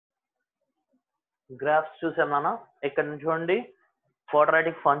Graphs చూసాం నాన్న. ఇక్కడ నుంచి చూడండి,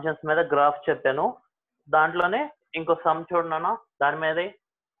 క్వాడ్రాటిక్ ఫంక్షన్స్ మీద గ్రాఫ్స్ చెప్పాను. దాంట్లోనే ఇంకో సమ్ చూడండి నాన్న. దాని మీద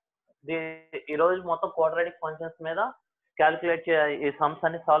ఈరోజు మొత్తం క్వాడ్రాటిక్ ఫంక్షన్స్ మీద క్యాలిక్యులేట్ ఈ సమ్స్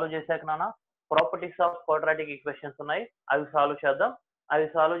అన్ని సాల్వ్ చేశాక నాన్న, ప్రాపర్టీస్ ఆఫ్ క్వాడ్రాటిక్ ఈక్వేషన్స్ ఉన్నాయి, అవి సాల్వ్ చేద్దాం. అవి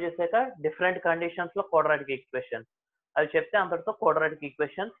సాల్వ్ చేశాక డిఫరెంట్ కండిషన్స్ లో క్వాడ్రాటిక్ ఈక్వేషన్స్ అవి చెప్తే అంతటితో క్వాడ్రాటిక్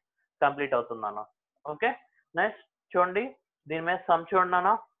ఈక్వేషన్స్ కంప్లీట్ అవుతుంది నాన్న. ఓకే, నెక్స్ట్ చూడండి, దీని మీద సమ్ చూడండి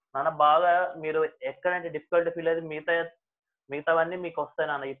నాన్న. బాగా మీరు ఎక్కడంటే డిఫికల్టీ ఫీల్ అయితే మిగతావన్నీ మీకు వస్తాయి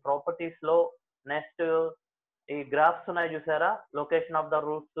నాన్న. ఈ ప్రాపర్టీస్ లో నెక్స్ట్ ఈ గ్రాఫ్స్ ఉన్నాయి చూసారా, లొకేషన్ ఆఫ్ ద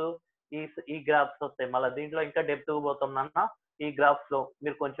రూట్స్, ఈ గ్రాఫ్స్ వస్తాయి. మళ్ళీ దీంట్లో ఇంకా డెప్త్ పోతాం నాన్న. ఈ గ్రాఫ్స్ లో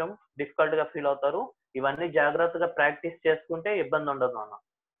మీరు కొంచెం డిఫికల్ట్ గా ఫీల్ అవుతారు. ఇవన్నీ జాగ్రత్తగా ప్రాక్టీస్ చేసుకుంటే ఇబ్బంది ఉండదు నాన్న.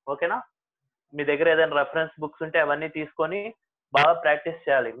 ఓకేనా? మీ దగ్గర ఏదైనా రెఫరెన్స్ బుక్స్ ఉంటే అవన్నీ తీసుకొని బాగా ప్రాక్టీస్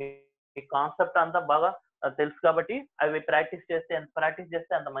చేయాలి. మీ కాన్సెప్ట్ అంతా బాగా తెలుసు కాబట్టి అవి ప్రాక్టీస్ చేస్తే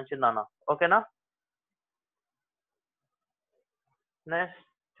అంత మంచిది నాన్న. ఓకేనా? నెక్స్ట్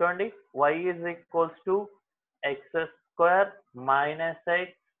చూడండి, y is equals to X square minus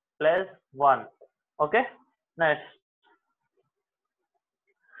X plus 1. Okay, next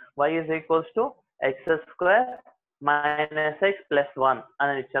y is equals to X square minus X plus 1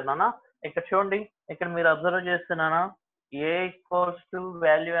 అని ఇచ్చారు నాన్న. ఇక్కడ చూడండి, ఇక్కడ మీరు అబ్జర్వ్ చేస్తున్నానా, ఏ ఈక్వల్స్ టు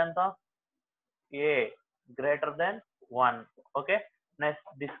వాల్యూ ఎంత, ఏ greater than 1. Okay, next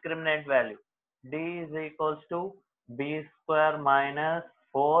discriminant value d is equals to be square minus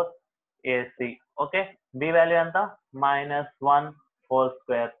 4ac. Okay, B value ఎంత, -1 హోల్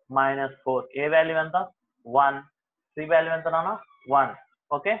స్క్వేర్ మైనస్ 4. ఏ వాల్యూ ఎంత, 1. సి వాల్యూ ఎంత నాన్న, 1.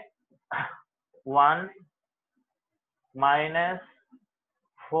 Okay, 1 minus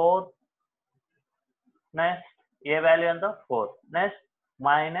 4. నెక్స్ట్ ఏ వాల్యూ ఎంత, 4. Next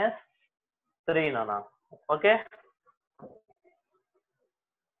 -3 నాన్న. Okay,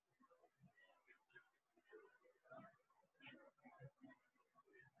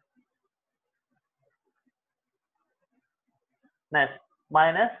 next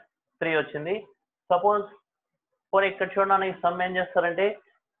 -3 వచ్చింది. Suppose ఇక్కడ చూడండి, ఈ సమ్ ఏం చేస్తారంటే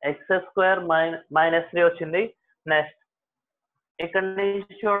ఎక్స్ స్క్వేర్ -3 వచ్చింది. నెక్స్ట్ ఇక్కడ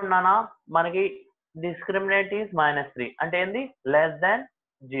నుంచి చూడన్నా, మనకి డిస్క్రిమినెంట్ ఈజ్ -3 అంటే ఏంది, లెస్ దాన్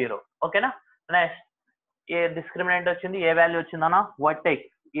 0. ఓకేనా? నెక్స్ట్ ఏ డిస్క్రిమినెంట్ వచ్చింది, ఏ value వచ్చిందన్నా,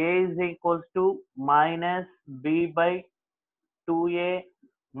 vertex A is equals to -b/2a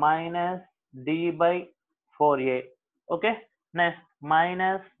minus d/4a. Okay, next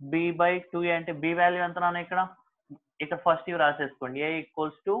 -b/2a అంటే b వాల్యూ ఎంత నాన్న, ఇక్కడ ఫస్ట్ ఇవి రాసేసుకోండి. a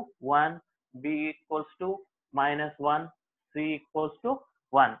equals to 1, b equals to -1, c equals to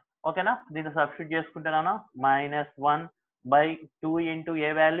 1. ఓకేనా? దీన్ని సబ్స్టిట్యూట్ చేసుకుంటున్నాను. -1/2 ఇంటూ ఏ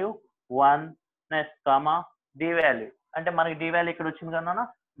value 1, next comma d value అంటే మనకి d వాల్యూ ఇక్కడ వచ్చింది కదా,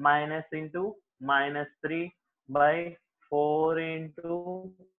 minus into -3/4 into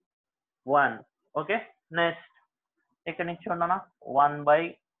 1. Okay, next ఇక్కడ నుంచి చూడన్నా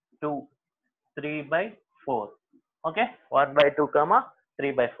 1/2 3/4. ఓకే, 1/2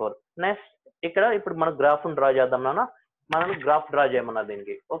 3/4. నెక్స్ట్ ఇక్కడ ఇప్పుడు మనం గ్రాఫ్ డ్రా చేద్దాం నాన్న. మనం గ్రాఫ్ డ్రా చేయమన్నా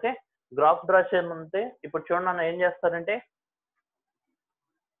దీనికి. ఓకే, గ్రాఫ్ డ్రా చేయమంటే ఇప్పుడు చూడండి ఏం చేస్తారంటే,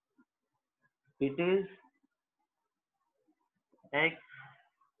 it is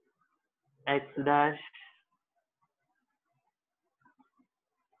x dash,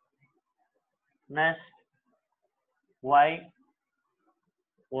 next y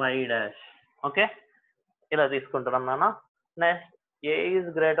dash. Okay, ఇలా తీసుకుంటున్నాం నాన్న. Next A is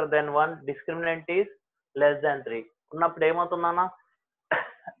greater than 1, discriminant is less than 3 ఉన్నప్పుడు ఏమవుతుందన్నా,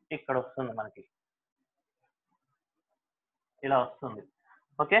 ఇక్కడ వస్తుంది మనకి, ఇలా వస్తుంది.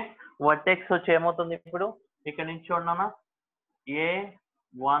 ఓకే, వర్టెక్స్ వచ్చి ఏమవుతుంది ఇప్పుడు, ఇక్కడ నుంచి చూడన్నా, ఏ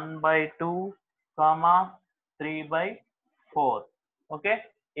 1/2 3/4. ఓకే,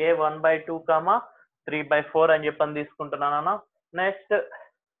 ఏ 1/2 3/4 అని చెప్పని తీసుకుంటున్నాను. నెక్స్ట్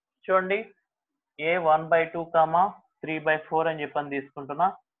చూడండి, ఏ 1/2 3/4 అని చెప్పని తీసుకుంటున్నా.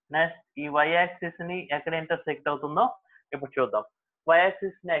 నెక్స్ట్ ఈ y యాక్సిస్ ని ఎక్కడ ఇంటర్సెక్ట్ అవుతుందో ఇప్పుడు చూద్దాం. y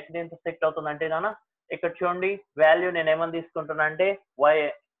యాక్సిస్ ని ఎక్కడ ఇంటర్సెక్ట్ అవుతుందంటే నాన్న, ఇక్కడ చూడండి వాల్యూ నేను ఏమని తీసుకుంటున్నా అంటే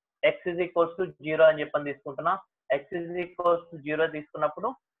x ఈజ్ ఈక్వల్స్ టు 0 అని చెప్పని తీసుకుంటున్నా. x ఈజ్ ఈక్వల్స్ టు 0 తీసుకున్నప్పుడు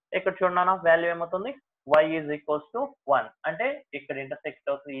ఇక్కడ చూడన్నా వాల్యూ ఏమవుతుంది, y ఈజ్ ఈక్వల్స్ టు 1 అంటే ఇక్కడ ఇంటర్సెక్ట్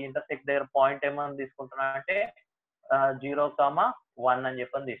అవుతుంది. ఈ ఇంటర్సెక్ట్ దగ్గర పాయింట్ ఏమని తీసుకుంటున్నా అంటే 0,1 అని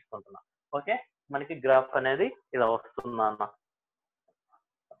చెప్పని తీసుకుంటున్నా. ఓకే, మనకి గ్రాఫ్ అనేది ఇలా వస్తుంది అన్న.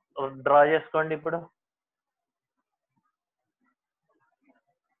 డ్రా చేసుకోండి ఇప్పుడు.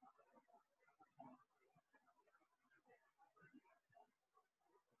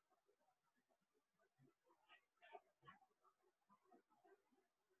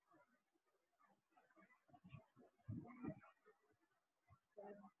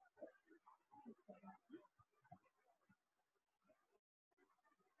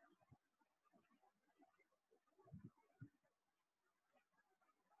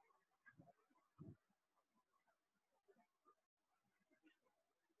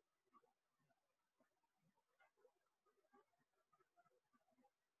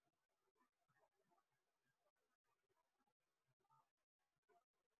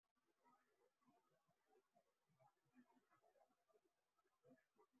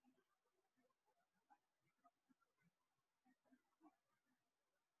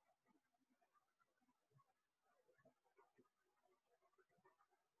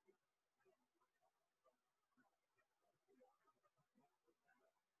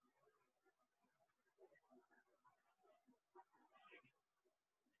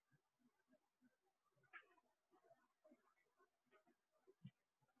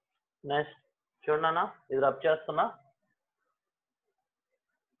 నెక్స్ట్ చూడన్నా, ఇది రబ్ చేస్తున్నా.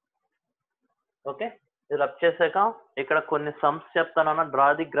 ఓకే, ఇది రబ్ చేసాక ఇక్కడ కొన్ని sums చెప్తానన్నా. Draw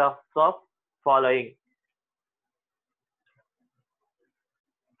the graphs of following.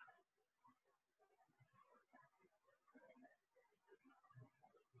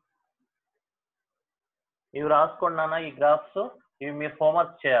 ఇవి రాసుకున్నానా ఈ గ్రాఫ్స్, ఇవి మీరు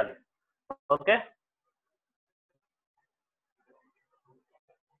హోంవర్క్ చేయాలి. ఓకే,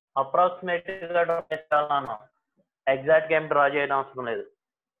 అప్రాక్సిమేట్ గా డ్రా చేయాలన్నా, ఎగ్జాక్ట్ గా ఏం డ్రా చేయడం అవసరం లేదు.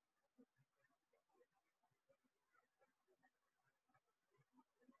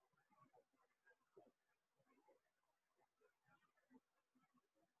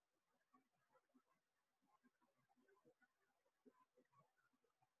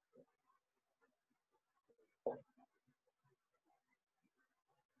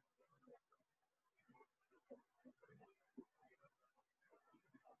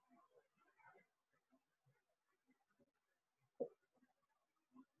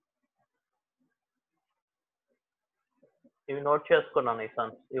 ఇవి నోట్ చేసుకున్నాను ఈ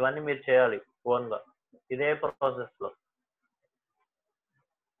సమ్స్, ఇవన్నీ మీరు చేయాలి ఓన్ గా ఇదే ప్రాసెస్ లో.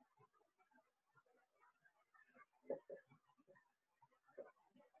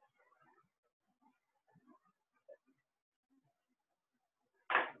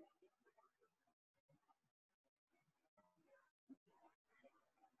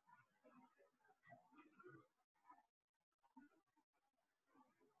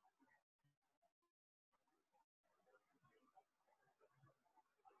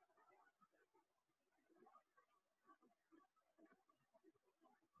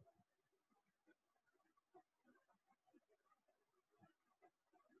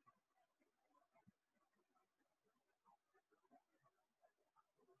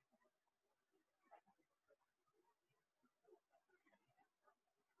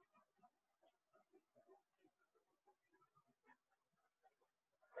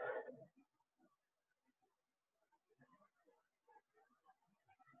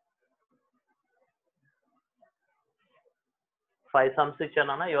 ఫైవ్ సమ్స్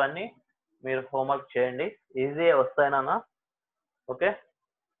ఇచ్చానన్నా, ఇవన్నీ మీరు హోంవర్క్ చేయండి, ఈజీ వస్తాయినా. ఓకే,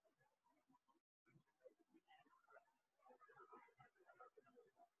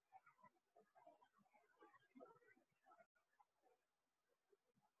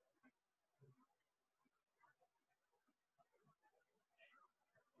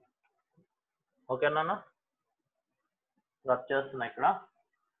 ఓకేనా. రబ్ చేస్తున్నా ఇక్కడ.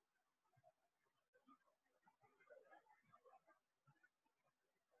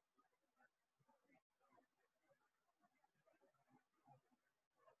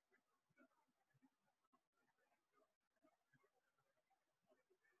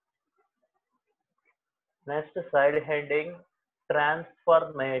 Next side heading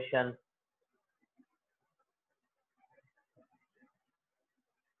transformation.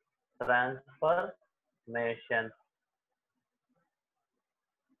 Transformation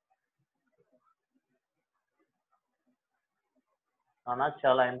అన్న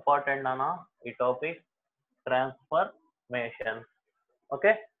చాలా ఇంపార్టెంట్ అన్న ఈ టాపిక్, ట్రాన్స్ఫర్మేషన్.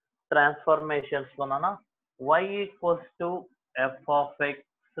 ఓకే, ట్రాన్స్ఫర్మేషన్స్ లోన y equals to f of x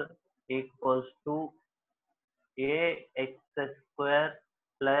equals to ax square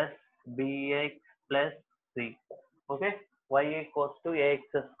plus bx plus c. Okay, y equals to ax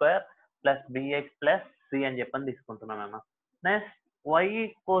square plus bx plus c అని చెప్పని తీసుకుంటున్నాను అన్న. Next y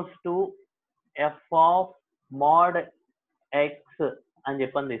equals to f of mode x అని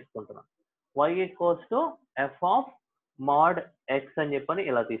చెప్పని తీసుకుంటున్నాను. y equals to f of mode x అని చెప్పని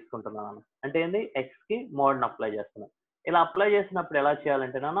ఇలా తీసుకుంటున్నాను. అంటే ఏంది, x కి మోడ్ అప్లై చేస్తున్నాను. ఇలా అప్లై చేసినప్పుడు ఎలా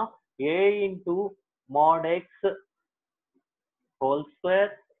చేయాలంటే నాన్న, a into mode x whole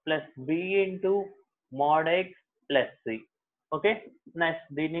square plus b into mode x plus c. Okay, next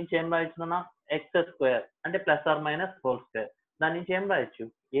దీని నుంచి ఏం రాయొచ్చున్నా, ఎక్స్ స్క్వేర్ అంటే plus are minus hole square, దాని నుంచి ఏం రాయొచ్చు,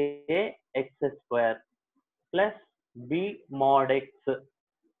 ఏ X square plus B mode X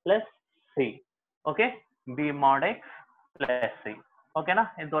plus C. Okay, B mode X plus C. ఓకేనా,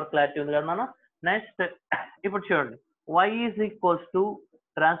 ఇంతవరకు క్లారిటీ ఉంది కదా నాన్న. నెక్స్ట్ ఇప్పుడు చూడండి, y is equals to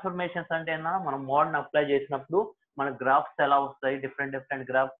transformations అంటే ఏంటన్నా, మనం మోడ్ని అప్లై చేసినప్పుడు మన గ్రాఫ్స్ ఎలా వస్తాయి, డిఫరెంట్ డిఫరెంట్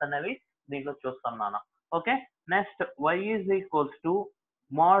గ్రాఫ్స్ అనేవి దీంట్లో చూస్తాం నాన్న. Okay, next y is equals to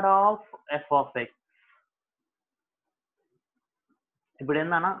mode of F of X. ఇప్పుడు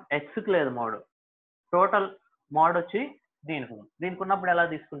ఏందన్నా, ఎక్స్కి లేదు మోడ్, టోటల్ మోడ్ వచ్చి దీనికి ఉన్నప్పుడు ఎలా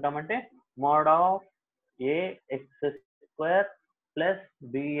తీసుకుంటామంటే mode of A X square plus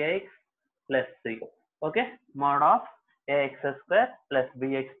bx plus C. Okay, mode of AX square plus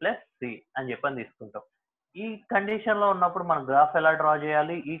bx plus C అని చెప్పని తీసుకుంటాం. ఈ కండిషన్ లో ఉన్నప్పుడు మనం గ్రాఫ్ ఎలా డ్రా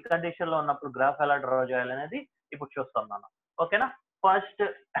చేయాలి, ఈ కండిషన్ లో ఉన్నప్పుడు గ్రాఫ్ ఎలా డ్రా చేయాలి అనేది ఇప్పుడు చూస్తాం మనం. ఓకేనా? ఫస్ట్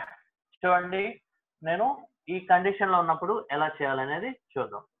చూడండి, నేను ఈ కండిషన్ లో ఉన్నప్పుడు ఎలా చేయాలనేది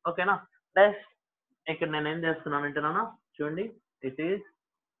చూద్దాం. ఓకేనా? నెక్స్ట్ ఇక్కడ నేను ఏం చేస్తున్నానంటే నాన్న చూడండి, it is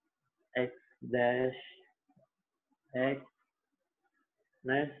X dash X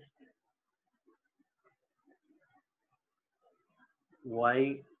next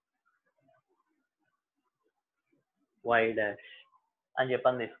why dash అని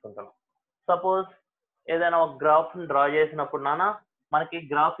చెప్పని తీసుకుంటాను. సపోజ్ ఏదైనా ఒక గ్రాఫ్ డ్రా చేసినప్పుడు నాన్న మనకి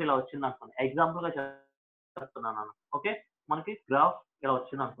గ్రాఫ్ ఇలా వచ్చింది అనుకోండి, ఎగ్జాంపుల్ గా చెప్తున్నాను నాన్న. ఓకే, మనకి గ్రాఫ్ ఇలా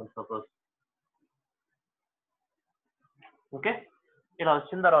వచ్చింది అనుకోండి సపోజ్. ఓకే, ఇలా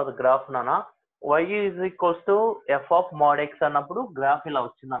వచ్చిన తర్వాత గ్రాఫ్ నాన్న y is equals to F of mode X అన్నప్పుడు గ్రాఫ్ ఇలా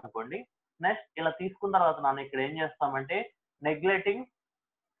వచ్చింది అనుకోండి. నెక్స్ట్ ఇలా తీసుకున్న తర్వాత నాన్న ఇక్కడ ఏం చేస్తామంటే నెగ్లెక్టింగ్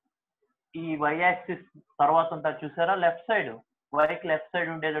ఈ y యాక్సిస్ తర్వాత ఉంటుంది చూసారా లెఫ్ట్ సైడ్, వైకి లెఫ్ట్ సైడ్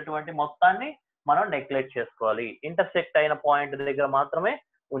ఉండేటటువంటి మొత్తాన్ని మనం నెగ్లెక్ట్ చేసుకోవాలి. ఇంటర్సెక్ట్ అయిన పాయింట్ దగ్గర మాత్రమే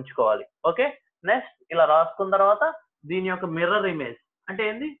ఉంచుకోవాలి. ఓకే, నెక్స్ట్ ఇలా రాసుకున్న తర్వాత దీని యొక్క మిర్రర్ ఇమేజ్ అంటే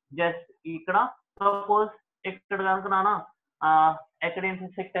ఏంది, జస్ట్ ఇక్కడ సపోజ్ ఇక్కడ కనుక నాన్న ఎక్కడ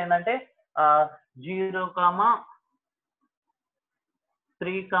ఇంటర్సెక్ట్ అయిందంటే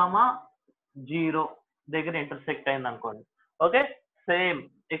 0,3,0 దగ్గర ఇంటర్సెక్ట్ అయింది అనుకోండి. ఓకే, సేమ్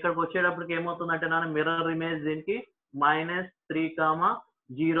ఇక్కడికి వచ్చేటప్పటికి ఏమవుతుందంటే నాన్న మిర్రర్ ఇమేజ్ దీనికి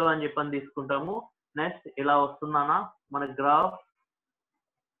 -3,0 అని చెప్పని తీసుకుంటాము. నెక్స్ట్ ఇలా వస్తుందన్నా మన గ్రాఫ్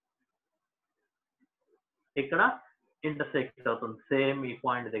ఇక్కడ ఇంటర్సెక్ట్ అవుతుంది సేమ్ ఈ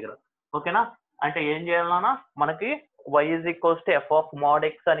పాయింట్ దగ్గర. ఓకేనా? అంటే ఏం చేయాలన్నా మనకి y is equals to F of mode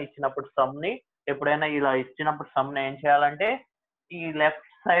X అని ఇచ్చినప్పుడు సమ్ ని ఎప్పుడైనా ఇలా ఇచ్చినప్పుడు సమ్ ని ఏం చేయాలంటే ఈ left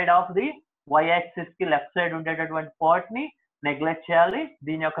side of the y axis కి లెఫ్ట్ సైడ్ ఉండేటటువంటి పార్ట్ ని నెగ్లెక్ట్ చేయాలి.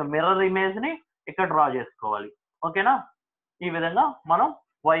 దీని యొక్క మిర్రర్ ఇమేజ్ ని ఇక్కడ డ్రా చేసుకోవాలి. ఓకేనా? ఈ విధంగా మనం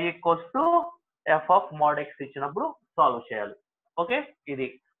y equals to F of mode X ఇచ్చినప్పుడు సాల్వ్ చేయాలి. ఓకే, ఇది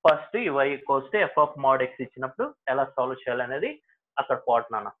ఫస్ట్ ఈ y equals to F of mode X ఇచ్చినప్పుడు ఎలా సాల్వ్ చేయాలి అనేది అక్కడ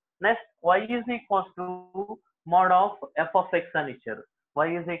పార్ట్ నాన్న. Next y is equals to mode of F of X అని ఇచ్చారు. y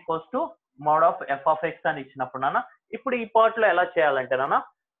is equals to mode of F of X అని ఇచ్చినప్పుడు నాన్న ఇప్పుడు ఈ పార్ట్ లో ఎలా చేయాలంటే నాన్న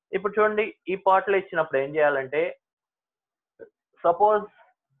ఇప్పుడు చూడండి, ఈ పార్ట్ లో ఇచ్చినప్పుడు ఏం చేయాలంటే సపోజ్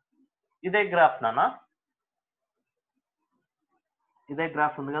ఇదే గ్రాఫ్ నాన్న, ఇదే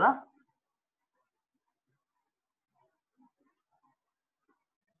గ్రాఫ్ ఉంది కదా,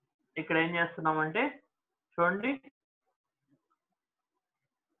 ఇక్కడ ఏం చేస్తున్నామంటే చూడండి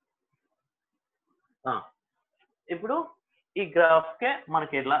ఇప్పుడు ఈ గ్రాఫ్ కే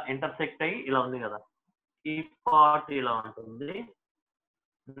మనకి ఇలా ఇంటర్సెక్ట్ అయ్యి ఇలా ఉంది కదా, ఈ పార్ట్ ఇలా ఉంటుంది.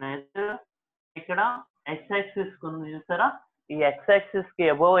 నెక్స్ట్ ఇక్కడ ఎక్స్ యాక్సిస్ ఉంది చూసారా, ఈ ఎక్స్ యాక్సిస్ కి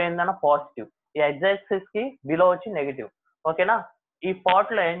అబోవ్ ఏందన్నా పాజిటివ్, ఈ ఎక్స్ యాక్సిస్ కి బిలో వచ్చి నెగిటివ్. ఓకేనా? ఈ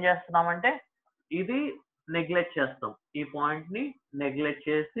పార్ట్ లో ఏం చేస్తున్నామంటే ఇది నెగ్లెక్ట్ చేస్తాం, ఈ పాయింట్ ని నెగ్లెక్ట్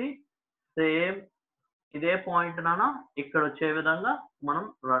చేసి సేమ్ ఇదే పాయింట్ నాన్న ఇక్కడ వచ్చే విధంగా మనం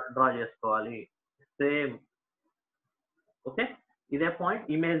డ్రా చేసుకోవాలి. సేమ్ ఓకే, ఇదే పాయింట్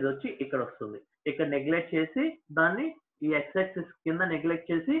ఇమేజ్ వచ్చి ఇక్కడ వస్తుంది, ఇక్కడ నెగ్లెక్ట్ చేసి దాన్ని ఈ ఎక్స్ యాక్సిస్ కింద నెగ్లెక్ట్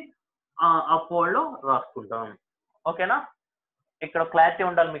చేసి అప్వర్డ్ లో రాసుకుంటాం. ఓకేనా? ఇక్కడ క్లారిటీ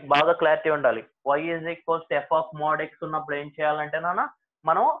ఉండాలి, మీకు బాగా క్లారిటీ ఉండాలి. y is equals to F of mode X ఉన్నప్పుడు ఏం చేయాలంటే నాన్న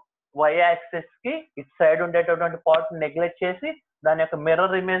మనం y యాక్సిస్ కి ఇటు సైడ్ ఉండేటటువంటి పార్ట్ నెగ్లెక్ట్ చేసి దాని యొక్క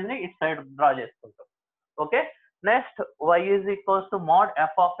మిర్రర్ ఇమేజ్ ని ఇటు సైడ్ డ్రా చేసుకుంటాం. Okay, next y is equals to mode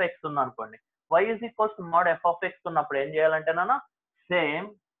F of X ఉంది అనుకోండి. y is equals to mode F of X ఉన్నప్పుడు ఏం చేయాలంటే నాన్న సేమ్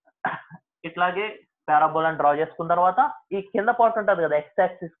ఇట్లాగే పారాబోలాని డ్రా చేసుకున్న తర్వాత ఈ కింద పార్ట్ ఉంటుంది కదా ఎక్స్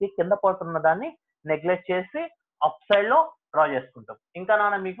యాక్సిస్ కి కింద పార్ట్ ఉన్న దాన్ని నెగ్లెక్ట్ చేసి అప్ సైడ్ లో డ్రా చేసుకుంటాం. ఇంకా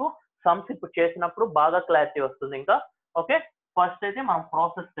నాన్న మీకు సమ్స్ ఇప్పుడు చేసినప్పుడు బాగా క్లారిటీ వస్తుంది ఇంకా. ఓకే, ఫస్ట్ అయితే మనం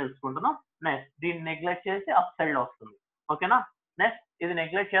ప్రాసెస్ తెలుసుకుంటున్నాం. నెక్స్ట్ దీన్ని నెగ్లెక్ట్ చేసి అప్ సైడ్ లో వస్తుంది. ఓకేనా? నెక్స్ట్ ఇది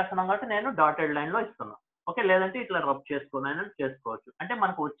నెగ్లెక్ట్ చేస్తున్నాం కాబట్టి నేను డాటెడ్ లైన్ లో ఇస్తున్నాను. ఓకే, లేదంటే ఇట్లా రబ్ చేసుకోవచ్చు. అంటే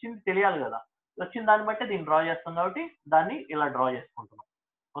మనకు వచ్చింది తెలియాలి కదా, వచ్చిన దాన్ని బట్టి దీన్ని డ్రా చేస్తాం కాబట్టి దాన్ని ఇలా డ్రా చేసుకుంటున్నాం.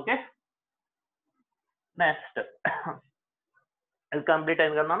 ఓకే, నెక్స్ట్ ఇది కంప్లీట్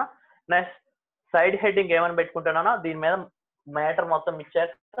అయింది కదా. నెక్స్ట్ సైడ్ హెడ్డింగ్ ఏమని పెట్టుకుంటున్నానా, దీని మీద మ్యాటర్ మొత్తం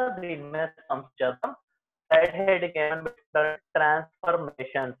ఇచ్చాక దీని మీద సమ్స్ చేద్దాం. సైడ్ హెడ్డింగ్ ఏమని పెట్టుకుంటారు,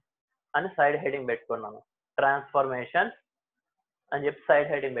 ట్రాన్స్ఫర్మేషన్స్ అని సైడ్ హెడ్డింగ్ పెట్టుకున్నాను. ట్రాన్స్ఫర్మేషన్స్ అని చెప్పి సైడ్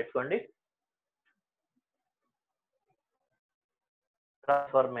హెడ్డింగ్ పెట్టుకోండి.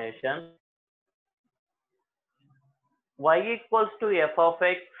 Transformation y equals to F of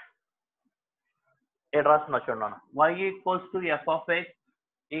X ఇక్కడ రాస్తున్నా చూడండి. y equals to F of X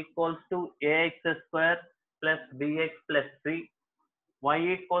equals to ax square plus bx plus 3. y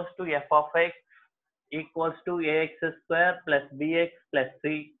equals to F of X equals to ax square plus bx plus c.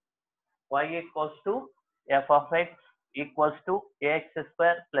 Y equals to f of x equals to ax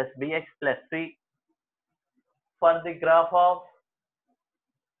square plus bx plus c. For the graph of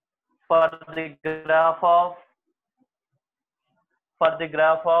for the graph of for the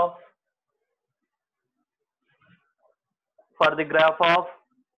graph of for the graph of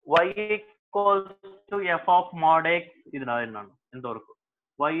y equals to f of mod x, ఇది రాయన్నాను ఇంతవరకు.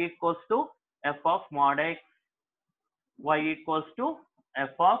 Y equals to f of mod x, y equals to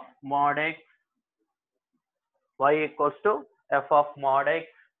f of mod x, y equals to f of mod x,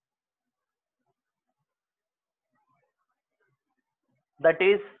 that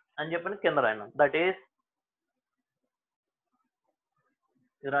is అని చెప్పిన కింద రాయను, that is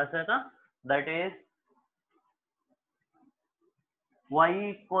ఇది రాసాక that is y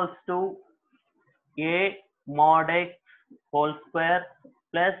equals to a mod x whole square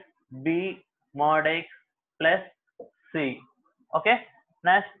plus b mod x plus c. Okay,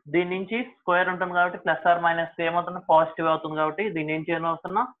 next దీని నుంచి square ఉంటుంది కాబట్టి plus are minus ఏమవుతుంది, positive అవుతుంది కాబట్టి దీని నుంచి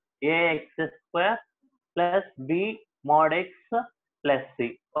ఏమవుతున్నా ax square plus b mod x plus c.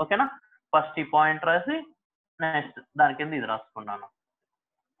 ఓకేనా, ఫస్ట్ ఈ పాయింట్ రాసి నెక్స్ట్ దాని కింద ఇది రాసుకున్నాను.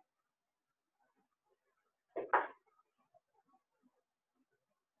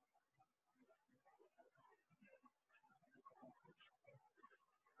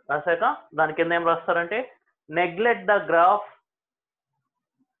 రాసాక దాని కింద ఏం రాస్తారంటే neglect the graph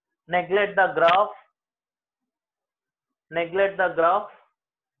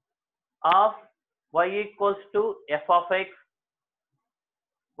of y equals to f of x,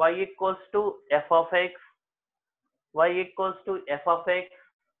 y equals to f of x, y equals to f of x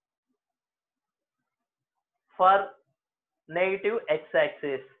for negative x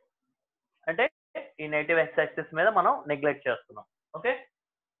axis. అంటే ఈ నెగిటివ్ x యాక్సిస్ మీద మనం నెగ్లెక్ట్ చేస్తున్నాం. Okay,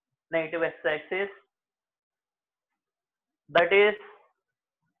 negative x axis that is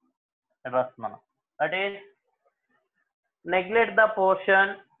రాస్తున్నాను, that is neglect the portion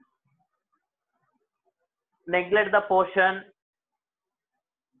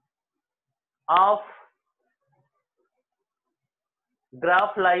of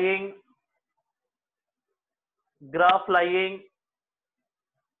graph lying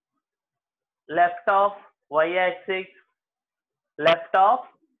left of y-axis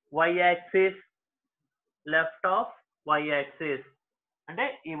అంటే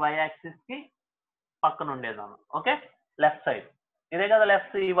ఈ y-axis కి పక్కన ఉండేదాన్ని. ఓకే, లెఫ్ట్ సైడ్ ఇదే కదా,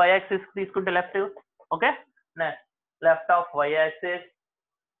 లెఫ్ట్ ఈ y-axis తీసుకుంటే left. Okay, next left of y-axis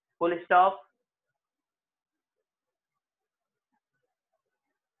full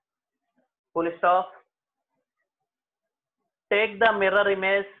stop, take the mirror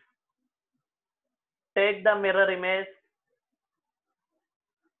image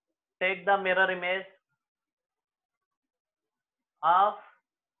of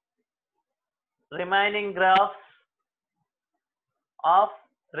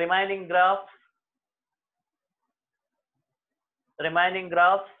remaining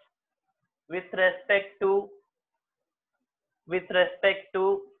graphs with respect to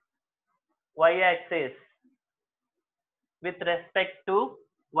y-axis.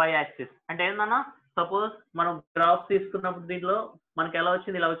 అంటే ఏందన్నా, సపోజ్ మనం గ్రాఫ్ తీసుకున్నప్పుడు దీంట్లో మనకి ఎలా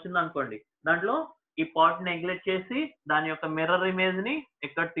వచ్చింది, ఇలా వచ్చింది అనుకోండి, దాంట్లో ఈ పార్ట్ నెగ్లెక్ట్ చేసి దాని యొక్క మిర్రర్ ఇమేజ్ ని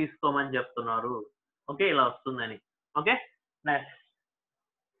ఎక్కడ తీసుకోమని చెప్తున్నారు. ఓకే, ఇలా వస్తుందని. Okay, next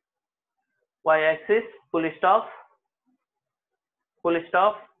y-axis full stop,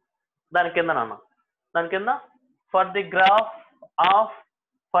 దాని కింద for the graph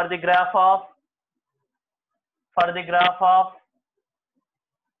of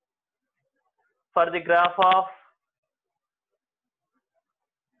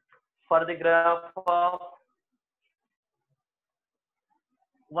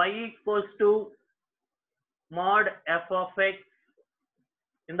y equals to mod f of x.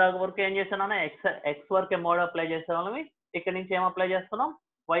 ఇందాక వరకు ఏం చేస్తున్నాను, x వరకే మోడ్ అప్లై చేసే వాళ్ళవి, ఇక్కడ నుంచి ఏం అప్లై చేస్తున్నాం,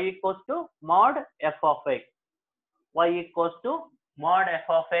 y equals to mod f of x equals to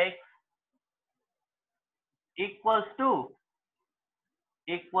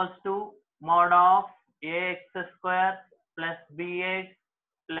mod of ax square plus bx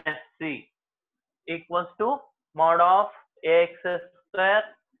plus c equals to mod of ax square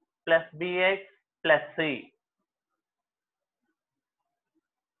plus bx plus c.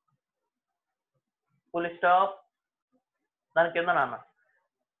 Full stop, దాని కింద నాన్న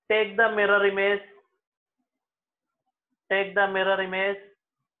take the mirror image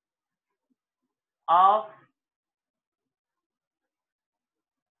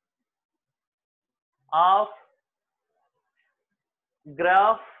of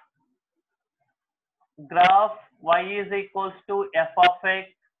graph graph y is equals to f of x,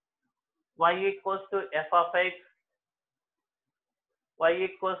 y equals to f of x, y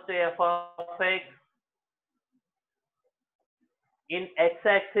equals to f of x in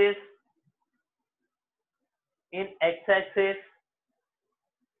x-axis, in x-axis,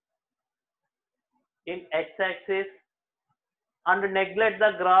 in x-axis, and neglect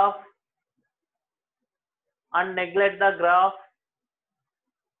the graph, and neglect the graph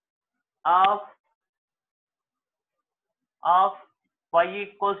of y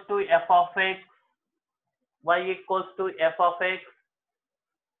equals to f of x, y equals to f of x,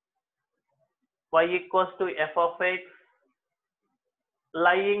 y equals to f of x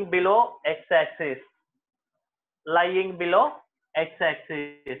lying below x-axis, lying below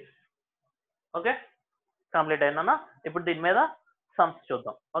x-axis. Okay, complete అయినా. ఇప్పుడు దీని మీద sums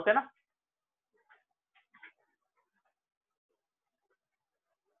చూద్దాం. ఓకేనా?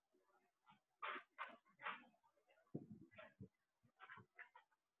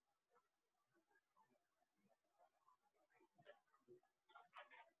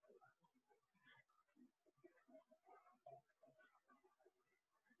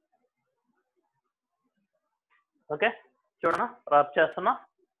 Okay, చూడనా, rub చేస్తున్నా.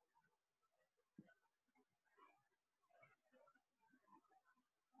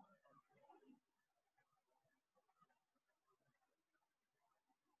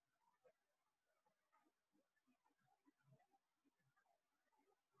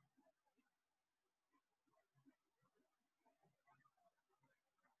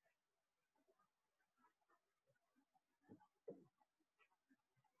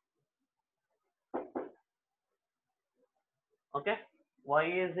 Okay, y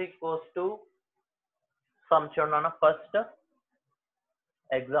is equals to some చూడనా. First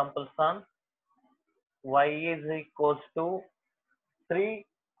example some y is equals to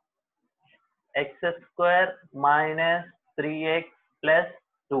 3x square minus 3x plus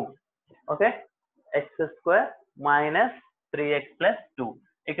 2. Okay, x square minus 3x plus 2.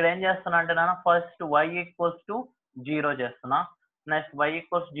 ఇక్కడ ఏం చేస్తున్నా అంటే నాన్న, ఫస్ట్ y ఈక్వల్స్ టు 0 చేస్తున్నా. నెక్స్ట్ y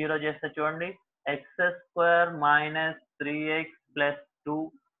ఈక్వల్స్ 0 చేస్తే చూడండి, x square minus 3x plus 2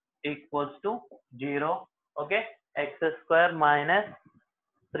 equals to 0. Okay, x square minus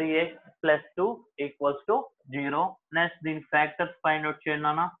 3x plus 2 equals to 0. Next దీని factors find out చేయండి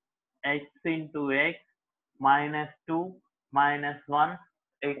నాన్న. x into x minus 2 minus 1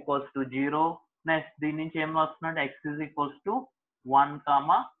 equals to 0. Next దీని నుంచి ఏం వస్తుందంటే x is equals to 1,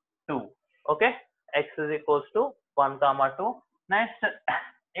 2. Okay, x is equals to 1, 2. Next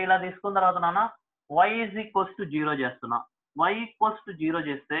ఇలా తీసుకున్న తర్వాత నాన్న y is equals to 0 చేస్తున్నా. y equals to 0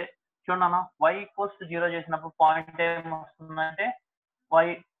 చేస్తే చూడన్నా, y equals to 0 చేసినప్పుడు పాయింట్ ఏం వస్తుందంటే y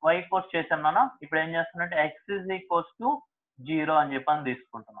equals చేసాం నాన్న. ఇప్పుడు ఏం చేస్తున్నట్టే x is equals to 0 అని చెప్పని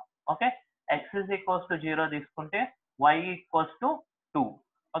తీసుకుంటున్నాం. Okay, x is equals to 0 తీసుకుంటే y equals to 2.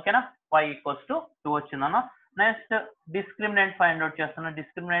 ఓకేనా, y equals to 2 వచ్చిందన్న. నెక్స్ట్ డిస్క్రిమినెంట్ ఫైండ్ అవుట్ చేస్తున్నా.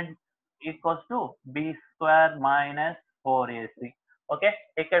 Discriminant equals to b square minus 4ac. Okay,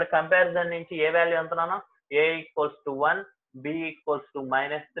 ఇక్కడ కంపారిజన్ నుంచి ఏ వాల్యూ ఎంత నాన్న, a equals to 1, b equals to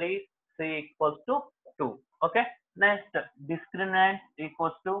 -3, c equals to 2. Okay, next discriminant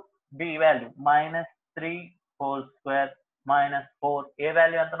equals to b value -3 whole square minus 4, a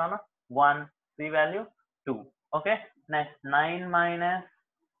value ఎంత నాన్న 1, c value 2. Okay, next 9 minus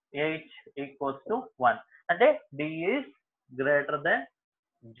 8 equals to 1. అంటే d is greater than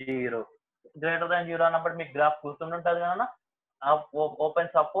 0. greater than 0 అన్నప్పుడు మీకు graph గుర్తుంటుంది కదా,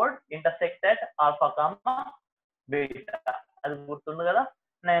 open support intersect at alpha comma beta, అది గుర్తుంది కదా.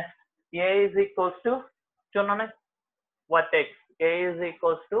 Next a is equals to చూడండి vertex, a is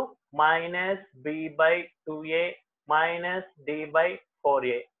equals to minus b by 2a minus d by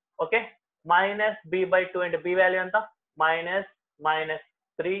 4a. Okay, minus b by 2 అంటే b value ఎంత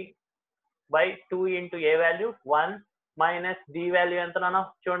 -3 by 2 into a value 1 minus d value ఎంత నాన్న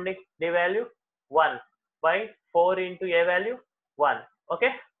చూడండి, d value 1 by 4 into a value 1. Okay,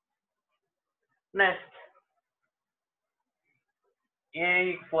 next a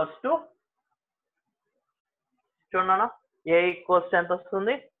equals to చూడన్నా, a equals ఎంత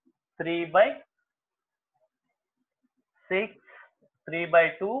వస్తుంది 3 by 6, 3 by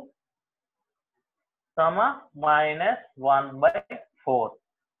 2, -1 by 4.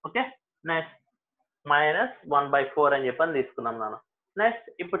 Okay, next -1/4 అని చెప్పని తీసుకున్నాం నాన్న. నెక్స్ట్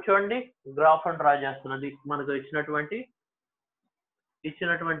ఇప్పుడు చూడండి గ్రాఫ్ అని డ్రా చేస్తున్నది. మనకు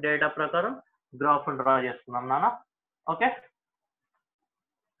ఇచ్చినటువంటి డేటా ప్రకారం గ్రాఫ్ అని డ్రా చేస్తున్నాం నాన్న. ఓకే,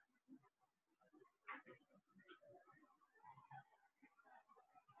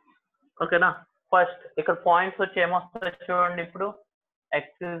 ఓకేనా. ఫస్ట్ ఇక్కడ పాయింట్స్ వచ్చి ఏమొస్తాయి చూడండి. ఇప్పుడు x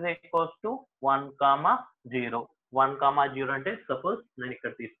is equals to 1, 0. 1, 0 అంటే సపోజ్ నేను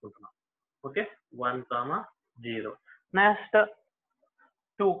ఇక్కడ తీసుకుంటున్నాను. ఓకే 1, 0. నెక్స్ట్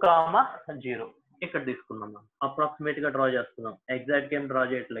 2, 0 ఇక్కడ తీసుకుందాం. మనం అప్రాక్సిమేట్ గా డ్రా చేస్తున్నాం, ఎగ్జాక్ట్ ఏం డ్రా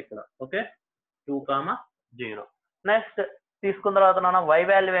చేయట్లేదు ఇక్కడ. ఓకే 2, 0. నెక్స్ట్ తీసుకున్న తర్వాత నాన్న y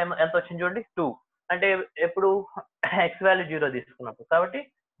వాల్యూ ఎంత వచ్చింది చూడండి 2. అంటే ఎప్పుడు x వాల్యూ 0 తీసుకున్నప్పుడు, కాబట్టి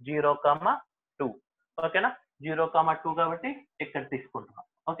 0, 2. ఓకేనా 0, 2 కాబట్టి ఇక్కడ తీసుకుంటున్నాం.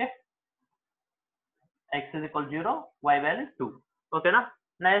 Okay x is equal 0, y value 2. ఓకేనా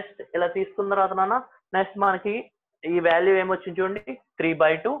నెక్స్ట్ ఇలా తీసుకున్న తర్వాత నాన్న నెక్స్ట్ మనకి ఈ వాల్యూ ఏమొచ్చింది చూడండి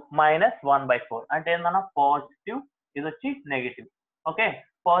 3/2 మైనస్ 1/4. అంటే ఏంటన్నా పాజిటివ్, ఇది వచ్చి నెగిటివ్. ఓకే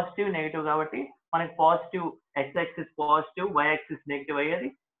పాజిటివ్ నెగిటివ్ కాబట్టి మనకి positive x axis positive, y axis negative అయ్యేది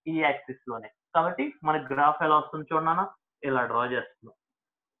ఈ యాక్సిస్ లోనే. కాబట్టి మనకి గ్రాఫ్ ఎలా వస్తుంది చూడన్నా, ఇలా డ్రా చేస్తున్నాం.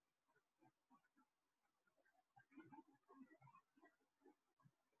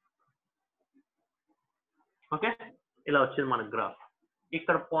 ఓకే ఇలా వచ్చింది మనకి గ్రాఫ్.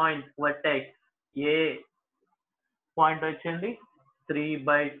 ఇక్కడ పాయింట్ వర్టెక్స్ ఏ పాయింట్ వచ్చింది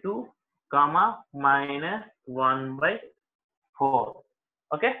 3/2, మైనస్ 1/4.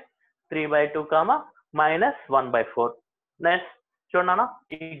 Okay 3/2, minus 1/4. నెక్స్ట్ చూడన్నా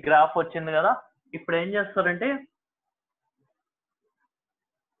ఈ గ్రాఫ్ వచ్చింది కదా. ఇప్పుడు ఏం చేస్తారంటే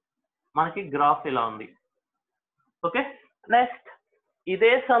మనకి గ్రాఫ్ ఇలా ఉంది. ఓకే నెక్స్ట్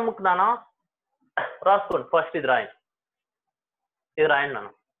ఇదే సమ్ముకు నాన్న రాసుకోండి. ఫస్ట్ ఇది రాయండి, ఇది రాయండి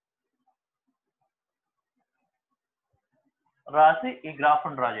నాన్న. రాసి ఈ గ్రాఫ్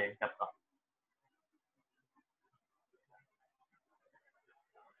డ్రా చేయండి చెప్తా.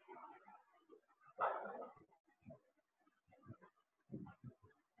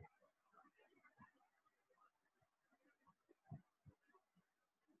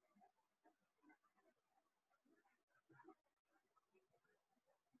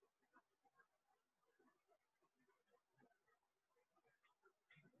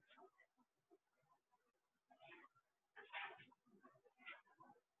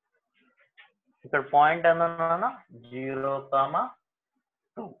 ఇక్కడ పాయింట్ ఎంత 0,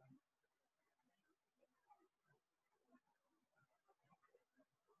 2.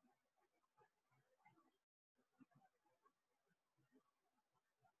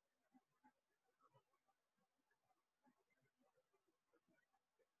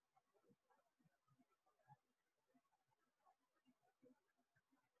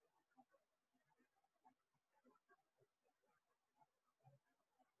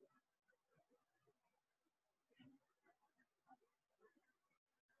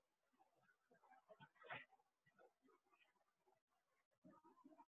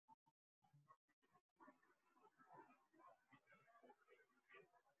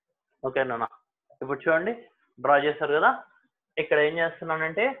 ఓకే నాన్న ఇప్పుడు చూడండి డ్రా చేశారు కదా. ఇక్కడ ఏం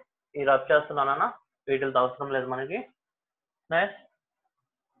చేస్తున్నానంటే ఈ రబ్ చేస్తున్నానన్న, వీటితో అవసరం లేదు మనకి. నెక్స్ట్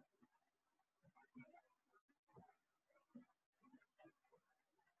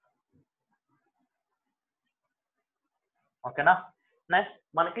ఓకేనా. నెక్స్ట్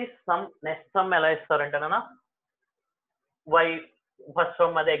మనకి సమ్, నెక్స్ట్ సమ్ ఎలా ఇస్తారంటే నాన్న y ఫస్ట్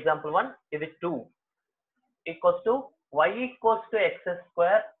సమ్ అదే ఎగ్జాంపుల్ 1, ఇది 2 equals to y equals to x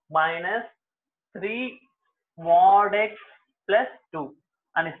square minus 3 mod x plus 2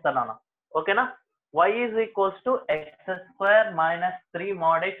 అని ఇస్తాను. ఓకేనా y is equals to x square minus 3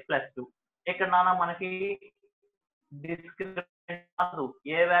 mod x plus 2. ఇక్కడ నాన్న మనకి డిస్క్రిమినెంట్ మారదు,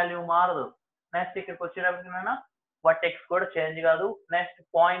 ఏ వాల్యూ మారదు. నెక్స్ట్ ఇక్కడికి వచ్చేటప్పటికి నాన్న వర్టెక్స్ కూడా చేంజ్ కాదు, నెక్స్ట్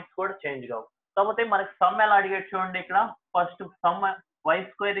పాయింట్స్ కూడా చేంజ్ కావు. కాకపోతే మనకి సమ్ ఎలా అడిగాడు చూడండి. ఇక్కడ first some y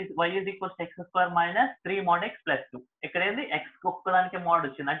square y is equals to x square minus 3 mod x plus 2. ఇక్కడ ఏంది x ఒక్కదానికి మోడ్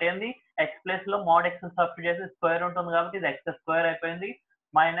వచ్చింది, అంటే ఏంది x ప్లస్ లో mod x సబ్స్టిట్యూట్ చేసి స్క్వేర్ ఉంటుంది కాబట్టి ఇది x స్క్వేర్ అయిపోయింది,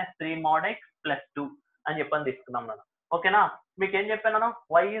 మైనస్ 3 mod x ప్లస్ 2 అని చెప్పని తీసుకున్నాం మనం. ఓకేనా మీకు ఏం చెప్పాను,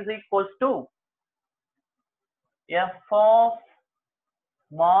 y is equals to f of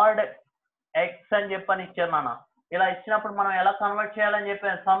mod x అని చెప్పని ఇచ్చాను నాన్న. ఇలా ఇచ్చినప్పుడు మనం ఎలా కన్వర్ట్ చేయాలని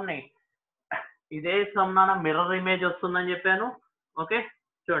చెప్పాను సమ్ ని. ఇదే సమ్ నాన్న మిర్రర్ ఇమేజ్ వస్తుందని చెప్పాను. ఓకే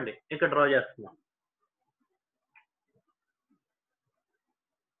చూడండి ఇక్కడ డ్రా చేస్తున్నాం.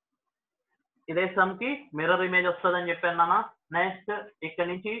 ఇదే సమ్ కి మిర్రర్ ఇమేజ్ వస్తుందని చెప్పాను నాన్న. నెక్స్ట్ ఇక్కడ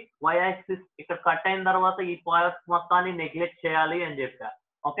నుంచి y యాక్సిస్ ఇక్కడ కట్ అయిన తర్వాత ఈ పాయింట్ మొత్తాన్ని నెగ్లెక్ట్ చేయాలి అని చెప్పా.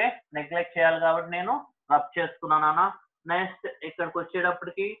 ఓకే నెగ్లెక్ట్ చేయాలి కాబట్టి నేను రబ్ చేసుకున్నాను నాన్న. నెక్స్ట్ ఇక్కడికి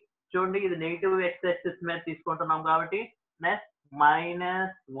వచ్చేటప్పటికి చూడండి ఇది నెగిటివ్ x యాక్సిస్ మీద తీసుకుంటున్నాం కాబట్టి నెక్స్ట్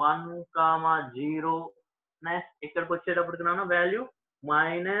మైనస్ 1, 0. నెక్స్ట్ ఇక్కడికి వచ్చేటప్పటికి నాన్న వాల్యూ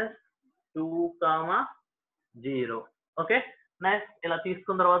మైనస్ 2, 0. ఓకే నెక్స్ట్ ఇలా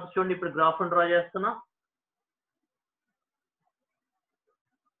తీసుకున్న తర్వాత చూడండి ఇప్పుడు గ్రాఫ్ డ్రా చేస్తున్నా.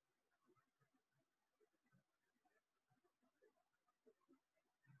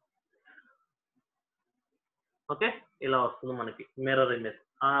 ఓకే, ఇలా వస్తుంది మనకి మిర్రర్ ఇమేజ్.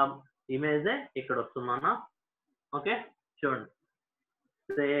 ఆ ఇమేజే ఇక్కడ వస్తుందన్న. ఓకే, చూడండి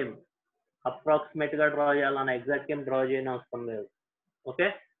సేమ్ అప్రాక్సిమేట్ గా డ్రా చేయాలన్న, ఎగ్జాక్ట్ ఏం డ్రా చేయని అవసరం లేదు. ఓకే,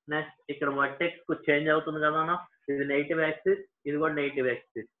 నెక్స్ట్ ఇక్కడ వర్టెక్స్ చేంజ్ అవుతుంది కదా, ఇది నెగిటివ్ యాక్సిస్, ఇది కూడా నెగిటివ్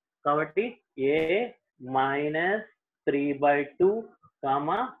యాక్సిస్, కాబట్టి ఏ -3/2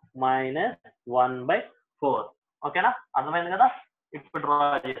 -1/4. ఓకేనా, అర్థమైంది కదా. ఇప్పుడు డ్రా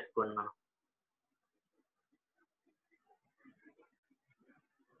చేసుకోండి మనం.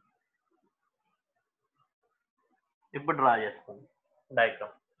 ఇప్పుడు డ్రా చేసుకోండి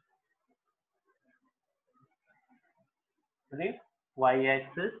డయాగ్రామ్. ఇది y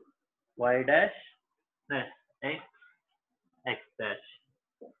axis, y dash, x, x dash.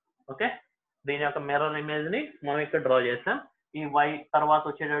 Okay, దీని యొక్క మిర్రర్ ఇమేజ్ ని మనం ఇక్కడ డ్రా చేసాం. ఈ y తర్వాత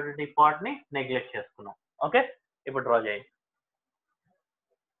వచ్చేటటువంటి పార్ట్ ని నెగ్లెక్ట్ చేసుకున్నాం. ఓకే, ఇప్పుడు డ్రా చేయండి.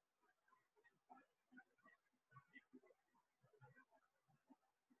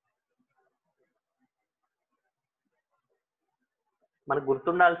 మనకు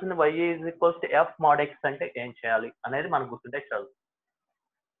గుర్తుండాల్సింది y f mod x అంటే ఏం చేయాలి అనేది మనకు గుర్తుంటే చాలు.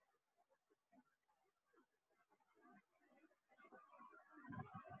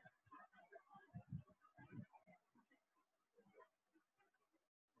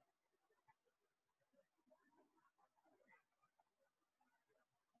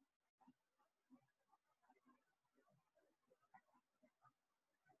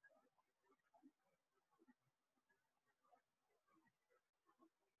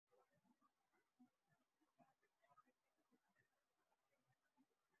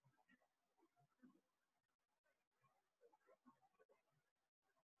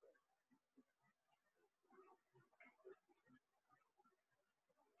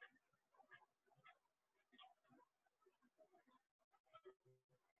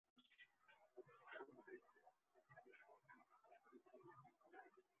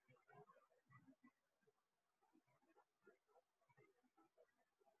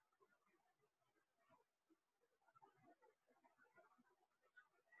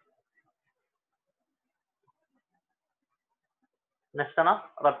 నెక్స్ట్ అన్న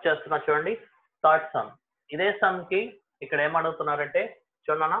రబ్ చేస్తున్నా చూడండి. థర్డ్ సమ్, ఇదే సమ్ కి ఇక్కడ ఏమడుగుతున్నారంటే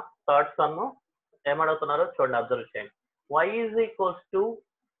చూడండి అన్న, థర్డ్ సమ్ ఏమడుగుతున్నారో చూడండి, అబ్జర్వ్ చేయండి. y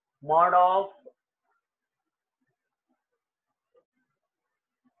mod of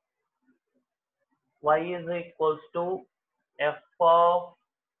f of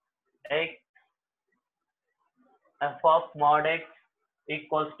x, f of mod x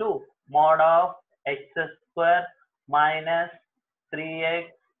equals to mod of x square minus 3x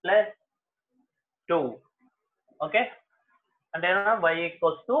plus 2. Okay, అంటే y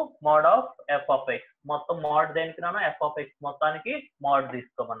equals to mode of f of x. మొత్తం mode దేనికి నాన్న, f of x మొత్తానికి mode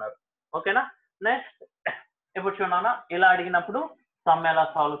తీసుకోమన్నారు. ఓకేనా, next ఇప్పుడు చూడన్నా, ఇలా అడిగినప్పుడు సమ్ ఎలా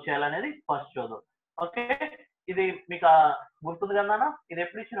సాల్వ్ చేయాలనేది ఫస్ట్ చూద్దాం. ఓకే, ఇది మీకు గుర్తుంది కదా, ఇది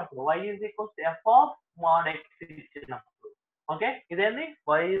ఎప్పుడు ఇచ్చినప్పుడు y f of mod x ఇచ్చినప్పుడు. ఓకే, ఇదేంది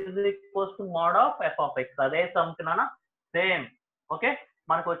y mod of f of x, అదే సమ్ కి నాన్న సేమ్. ఓకే,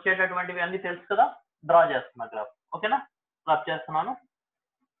 మనకు వచ్చేటటువంటివి అన్ని తెలుసు కదా, డ్రా చేస్తున్నా గ్రాఫ్. ఓకేనా, డ్రాప్ చేస్తున్నాను.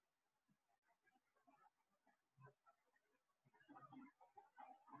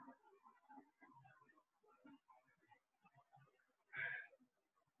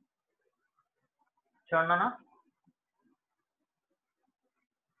 చూడన్నా,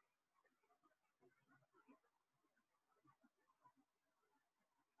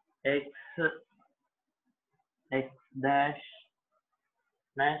 x dash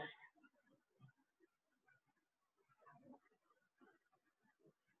next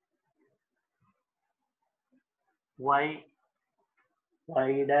y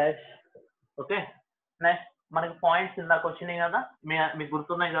dash. Okay, next మనకి పాయింట్స్ ఇందాక వచ్చినాయి కదా, మీకు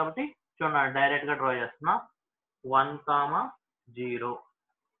గుర్తున్నాయి కాబట్టి చూడండి, డైరెక్ట్ గా డ్రా చేస్తున్నా. 1, 0.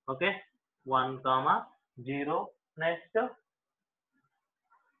 ఓకే, 1, 0. నెక్స్ట్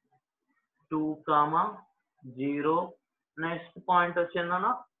 2, 0. నెక్స్ట్ పాయింట్ వచ్చిందన్న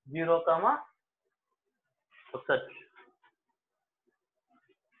 0, ఒకసారి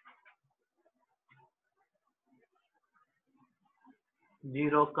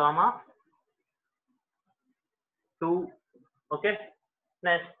 0, 2. ఓకే,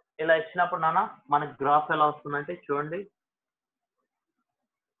 నెక్స్ట్ ఇలా ఇచ్చినప్పుడు నాన్న మనకి గ్రాఫ్ ఎలా వస్తుందంటే చూడండి,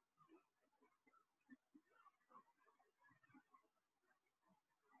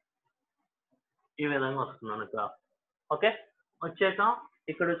 ఈ విధంగా వస్తుంది గ్రాఫ్. ఓకే, వచ్చాక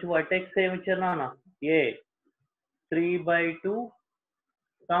ఇక్కడ వచ్చి వర్టెక్స్ ఏమి ఇచ్చారు నాన్న, a 3/2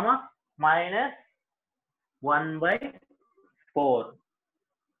 -1/4.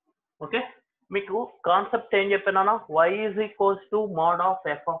 ఓకే, మీకు కాన్సెప్ట్ ఏం చెప్పినా y is equals to mode of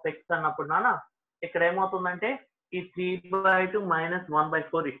F of X అన్నప్పుడు నానా ఇక్కడ ఏమవుతుందంటే ఈ 3/2 మైనస్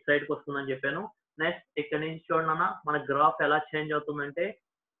 1/4 ఇటు సైడ్కి వస్తుందని చెప్పాను. నెక్స్ట్ ఇక్కడ నుంచి చూడనా మన గ్రాఫ్ ఎలా చేంజ్ అవుతుందంటే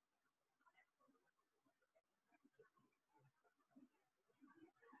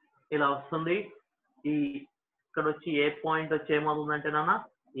ఇలా వస్తుంది. ఈ ఇక్కడ వచ్చి ఏ పాయింట్ వచ్చి ఏమవుతుందంటే నాన్న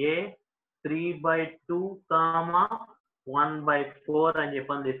ఏ 3/2 1/4 అని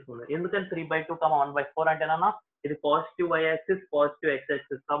చెప్పని తీసుకుంది. ఎందుకని 3/2 1/4 అంటే నాన్న ఇది positive y axis positive x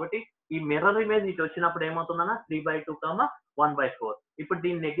axis కాబట్టి ఈ మిర్రర్ ఇమేజ్ ఇటు వచ్చినప్పుడు ఏమవుతుందన్న 3/2 1/4. ఇప్పుడు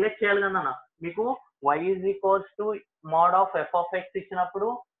దీన్ని నెగ్లెక్ట్ చేయాలి కదా మీకు y is equals to mode of F of X ఇచ్చినప్పుడు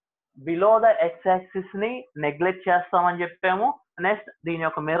బిలో ద x యాక్సిస్ ని నెగ్లెక్ట్ చేస్తామని చెప్పాము. నెక్స్ట్ దీని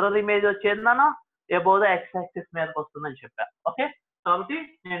యొక్క mirror image వచ్చేందన్న above the x axis మీదకి వస్తుందని చెప్పాను. ఓకే కాబట్టి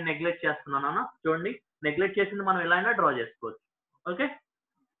నేను నెగ్లెక్ట్ చేస్తున్నాను. చూడండి నెగ్లెక్ట్ చేసింది మనం ఎలా అయినా డ్రా చేసుకోవచ్చు. ఓకే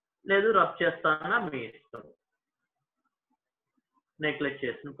లేదు రబ్ చేస్తానా మీ ఇష్టం. నెగ్లెక్ట్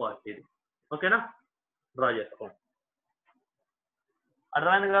చేసిన పాయింట్ ఇది. ఓకేనా డ్రా చేసుకోండి.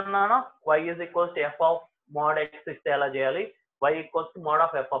 అర్థమైంది కదా y is equals to F of mode X ఇస్తే ఎలా చేయాలి, y equals to mode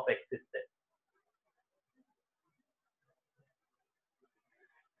of F of X ఇస్తే.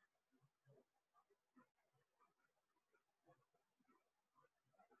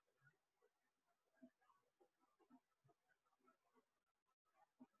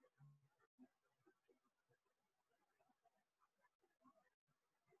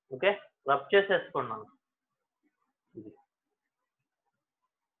 ఓకే రబ్ చేసేసుకున్నాను. ఇది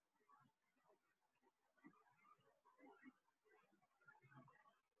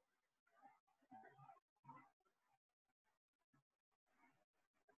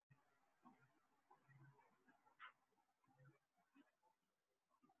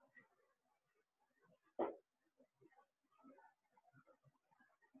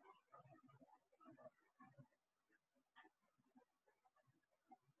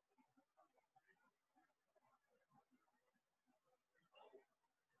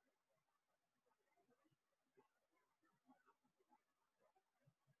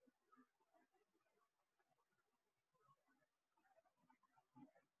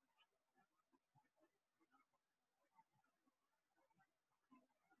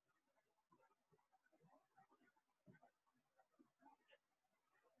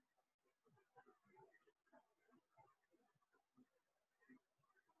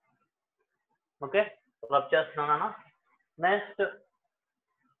ఓకే రబ్ చేస్తున్నానా. నెక్స్ట్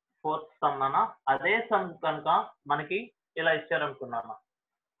ఫోర్త్ సమ్ నానా అదే సమ్ కనుక మనకి ఇలా ఇచ్చారనుకున్నాను.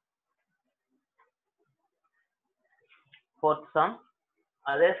 ఫోర్త్ సమ్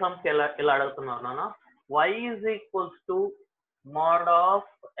అదే సమ్కి ఇలా అడుగుతున్నాను నాన్న y is equals to mode of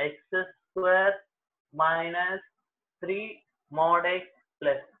X square minus 3 mode X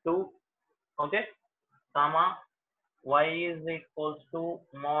plus 2 okay comma y is equals to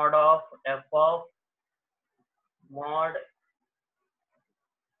mode of F of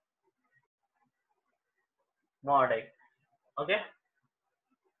mode X. Okay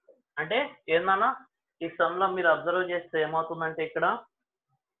అంటే ఏందన్నా ఈ సమ్ లో మీరు అబ్జర్వ్ చేస్తే ఏమవుతుందంటే ఇక్కడ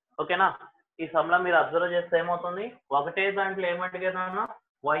ఓకేనా ఈ సమ్ లో మీరు అబ్జర్వ్ చేస్తే ఏమవుతుంది ఒకటే దాంట్లో ఏమడిగాను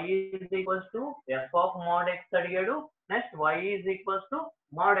y is equals to F of mode X అడిగాడు. Next y is equals to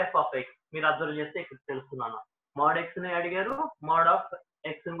mode F of X మీరు అబ్జర్వ్ చేస్తే ఇక్కడ తెలుస్తున్నాను మోడ్ ఎక్స్ ని అడిగారు మోడ్ ఆఫ్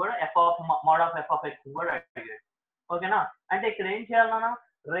ఎక్స్ ని కూడా mode of F of X ని కూడా అడిగాడు. ఓకేనా అంటే ఇక్కడ ఏం చేయాలన్నా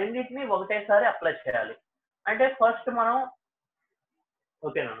రెండింటిని ఒకటేసారి అప్లై చేయాలి. అంటే ఫస్ట్ మనం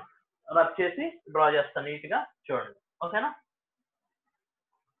ఓకేనా రబ్ చేసి డ్రా చేస్తాను నీట్ గా చూడండి. ఓకేనా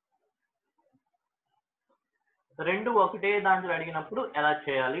రెండు ఒకటే దాంట్లో అడిగినప్పుడు ఎలా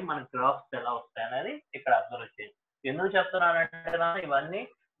చేయాలి మన గ్రాఫ్స్ ఎలా వస్తాయి అనేది ఇక్కడ అబ్జర్వ్ చేయండి. ఎందుకు చెప్తున్నానంటే ఇవన్నీ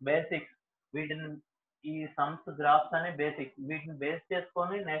బేసిక్స్ వీటిని ఈ సమ్స్ గ్రాఫ్స్ అనే బేసిక్స్ వీటిని బేస్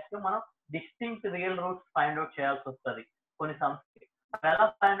చేసుకొని నెక్స్ట్ మనం distinct real roots find out చేయాల్సి వస్తుంది కొన్ని సమ్స్ కి. ఎలా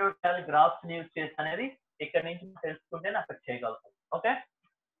ఫైండ్ అవుట్ చేయాలి గ్రాఫ్స్ యూజ్ చేసి అనేది ఇక్కడ నుంచి తెలుసుకుంటే అక్కడ చేయగలుగుతాం. ఓకే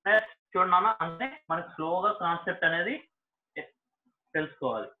నెక్స్ట్ చూడన్నా అంటే మనకి స్లోగా కాన్సెప్ట్ అనేది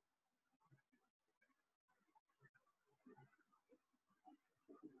తెలుసుకోవాలి.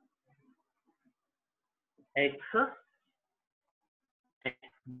 x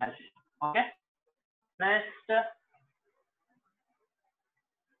dash okay next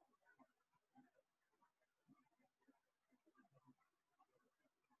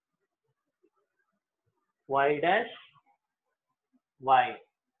y dash y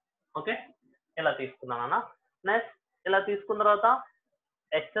okay ఇలా తీసుకున్నాను. నెక్స్ట్ ఇలా తీసుకున్న తర్వాత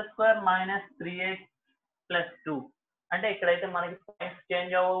x² మైనస్ 3x ప్లస్ 2 అంటే ఇక్కడైతే మనకి పాయింట్స్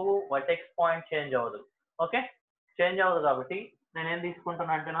చేంజ్ అవ్వవు వర్టెక్స్ పాయింట్ చేంజ్ అవ్వదు. ఓకే చేంజ్ అవ్వదు కాబట్టి నేను ఏం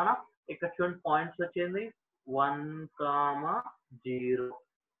తీసుకుంటున్నా అంటున్నాను ఇక్కడ చూడండి పాయింట్స్ వచ్చింది 1,0.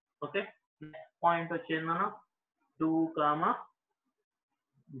 ఓకే, నెక్స్ట్ పాయింట్ వచ్చింది మనం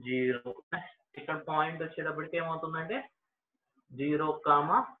 2,0. ఇక్కడ పాయింట్ వచ్చేటప్పటికి ఏమవుతుందంటే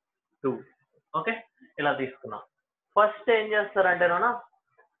 0,2. ఓకే, ఇలా తీసుకున్నాం. ఫస్ట్ ఏం చేస్తారంటే మనం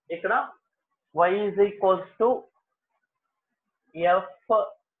ఇక్కడ y is equals to f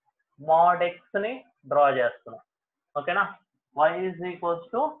mod x ని డ్రా చేస్తున్నాం. ఓకేనా, y is equals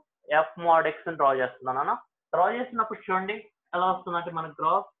to f mod x ని డ్రా చేస్తున్నాను. డ్రా చేసినప్పుడు చూడండి ఎలా వస్తుందంటే మన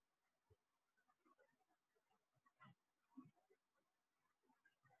గ్రాఫ్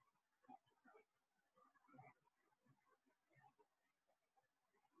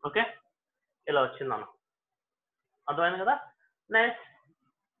ఓకే ఇలా వచ్చిందన్న, అర్థమైంది కదా. నెక్స్ట్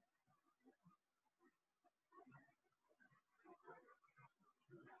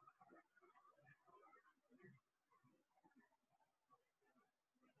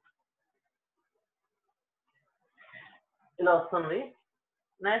ఇలా వస్తుంది.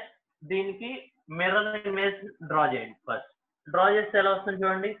 నెక్స్ట్ దీనికి మిర్రర్ ఇమేజ్ డ్రా చేయండి. ఫస్ట్ డ్రా చేస్తే ఎలా వస్తుంది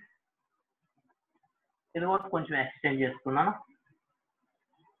చూడండి. ఇది కూడా కొంచెం ఎక్స్టెండ్ చేసుకున్నాను.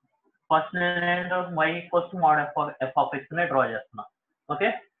 ఫస్ట్ నేను y equals mod f of x ని డ్రా చేస్తున్నా. ఓకే,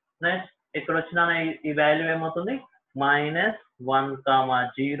 నెక్స్ట్ ఇక్కడ వచ్చిన ఈ వాల్యూ ఏమవుతుంది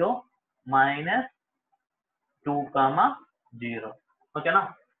 -1,0 -2,0. ఓకేనా,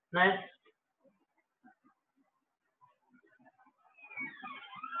 నెక్స్ట్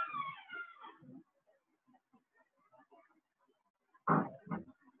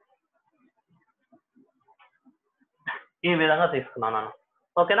ఈ విధంగా తీసుకున్నాను.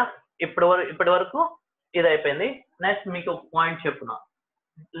 ఓకేనా, ఇప్పటి వరకు ఇది అయిపోయింది. నెక్స్ట్ మీకు పాయింట్ చెప్తున్నా,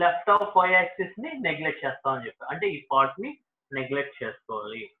 లెఫ్ట్ ఆఫ్ y యాక్సిస్ ని నెగ్లెక్ట్ చేస్తామని చెప్పి, అంటే ఈ పార్ట్ ని నెగ్లెక్ట్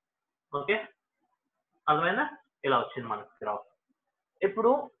చేసుకోవాలి. ఓకే, అర్థమైందా. ఇలా వచ్చింది మనకి గ్రాఫ్.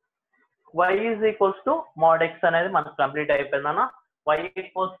 ఇప్పుడు y is equals to mod x అనేది మనకు complete అయిపోయిందన్న. y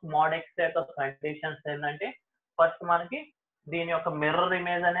equals mod x యొక్క కండిషన్స్ ఏంటంటే ఫస్ట్ మనకి దీని యొక్క మిర్రర్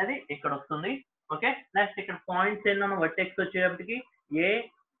ఇమేజ్ అనేది ఇక్కడ వస్తుంది. ఓకే, నెక్స్ట్ ఇక్కడ పాయింట్స్ ఏంటన్నా వర్టెక్స్ వచ్చేటప్పటికి a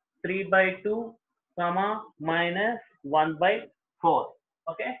 3/2 -1/4.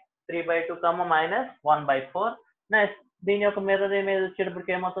 ఓకే, 3/2 -1/4. నెక్స్ట్ దీని యొక్క మిర్రర్ ఇమేజ్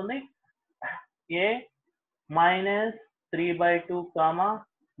వచ్చేటప్పటికి ఏమవుతుంది a -3/2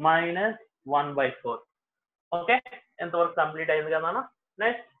 -1/4. ఓకే, ఎంతవరకు కంప్లీట్ అయింది కదా.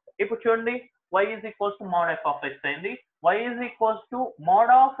 నెక్స్ట్ ఇప్పుడు చూడండి y is equals to mod f of x అయింది. y is equals to mod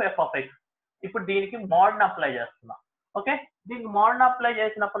of f of x. ఇప్పుడు దీనికి మోడ్ ని అప్లై చేస్తున్నా. ఓకే, దీనికి మోడ్ ని అప్లై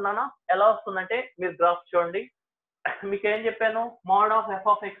చేసినప్పుడు నాన్న ఎలా వస్తుందంటే మీరు గ్రాఫ్ చూడండి. మీకు ఏం చెప్పాను, mode of f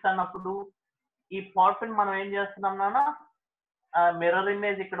of x అన్నప్పుడు ఈ పార్ట్ ని మనం ఏం చేస్తున్నాం నాన్న, మిర్రర్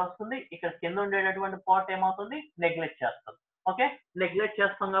ఇమేజ్ ఇక్కడ వస్తుంది, ఇక్కడ కింద ఉండేటటువంటి పార్ట్ ఏమవుతుంది నెగ్లెక్ట్ చేస్తాం. ఓకే, నెగ్లెక్ట్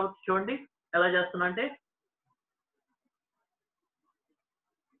చేస్తాం కాబట్టి చూడండి ఎలా చేస్తున్నా అంటే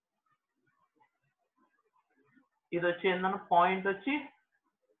ఇది వచ్చి ఏంటన్నా పాయింట్ వచ్చి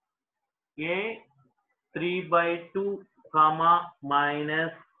a 3/2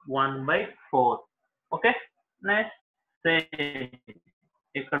 -1/4. ఓకే, నెక్స్ట్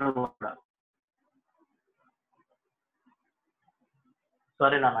ఇక్కడ కూడా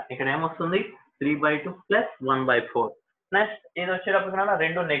సారీ నాన్న ఇక్కడ ఏమొస్తుంది 3/2 + 1/4. నెక్స్ట్ ఇది వచ్చేటప్పుడు నాన్న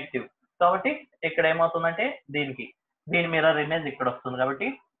రెండు నెగిటివ్ కాబట్టి ఇక్కడ ఏమవుతుందంటే దీని మిర్రర్ ఇమేజ్ ఇక్కడ వస్తుంది కాబట్టి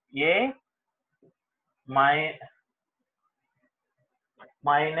a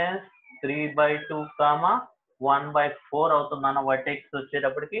 -3/2 1/4 అవుతుందన్న వర్టెక్స్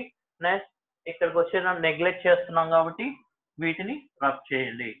వచ్చేటప్పటికి. నెక్స్ట్ ఇక్కడికి వచ్చే నెగ్లెక్ట్ చేస్తున్నాం కాబట్టి వీటిని రబ్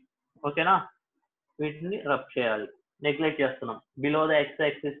చేయండి. ఓకేనా, వీటిని రబ్ చేయాలి, నెగ్లెక్ట్ చేస్తున్నాం. Below the x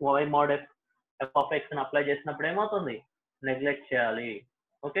axis y mod f of x ని అప్లై చేసినప్పుడు ఏమవుతుంది నెగ్లెక్ట్ చేయాలి.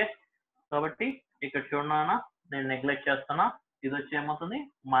 ఓకే, కాబట్టి ఇక్కడ చూడన్నా నేను నెగ్లెక్ట్ చేస్తున్నా. ఇది వచ్చి ఏమవుతుంది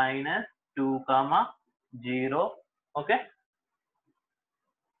 -2,0. Okay,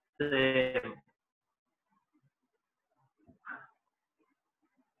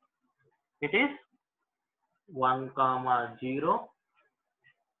 it is 1,0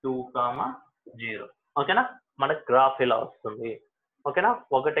 2,0. ఓకేనా, మనకి గ్రాఫ్ ఇలా వస్తుంది. ఓకేనా,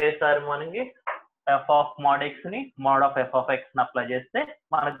 ఒకటేసారి మనకి f of mod x ని mod of f of x ని అప్లై చేస్తే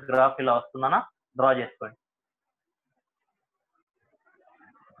మనకి గ్రాఫ్ ఇలా వస్తుందన్న. డ్రా చేసుకోండి.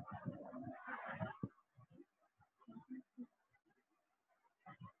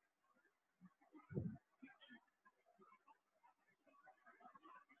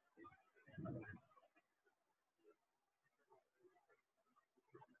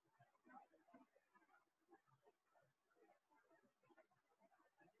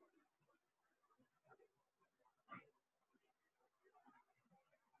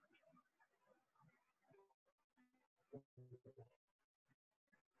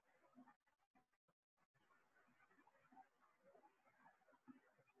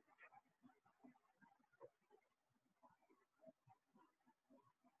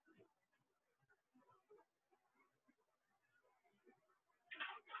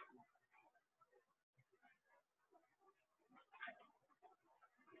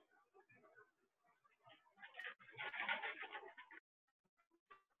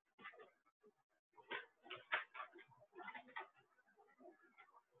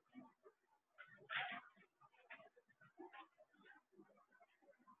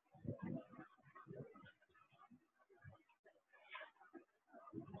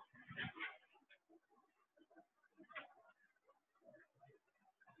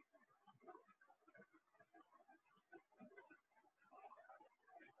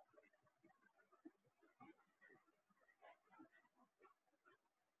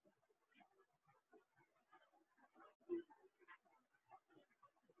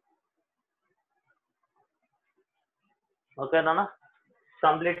 ఓకేనా?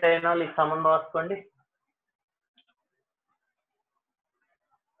 కంప్లీట్ అయిన వాళ్ళు ఈ సంబంధం రాసుకోండి.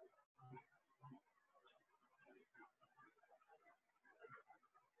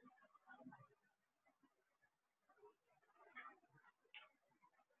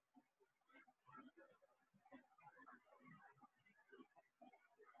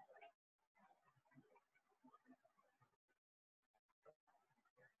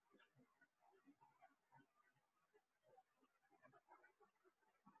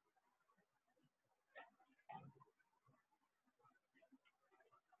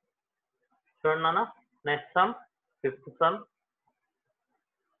 చూడండి నాన్న, next some, fifth sum.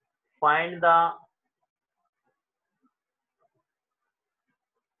 Find the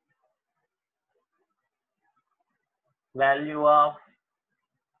value of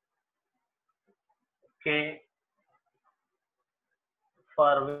k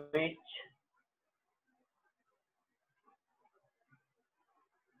for which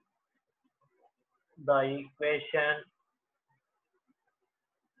the equation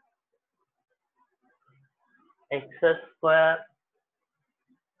x square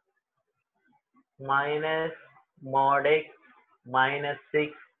minus mod x minus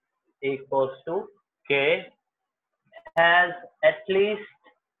 6 equals to k has at least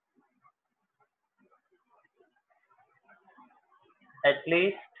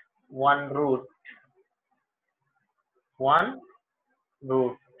one root.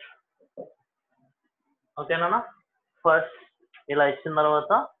 ఓకేనా? ఫస్ట్ ఇలా ఇచ్చిన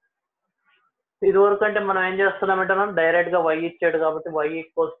తర్వాత ఇది వరకు అంటే మనం ఏం చేస్తున్నామంటే డైరెక్ట్ గా y ఇచ్చాడు కాబట్టి y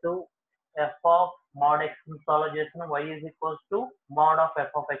equals to f of mod x solve చేస్తున్నాం, y is equals to mod of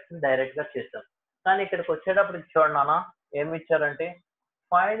f of x direct గా చేస్తాం. కానీ ఇక్కడికి వచ్చేటప్పుడు చూడండి నాన్న ఏమి ఇచ్చారంటే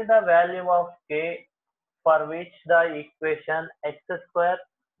find the value of k for which the equation x square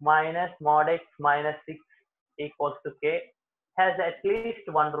minus mod x minus 6 equals to k has at least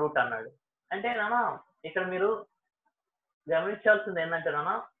one root అన్నాడు. అంటే నాన్న ఇక్కడ మీరు గమనించాల్సింది ఏంటంటే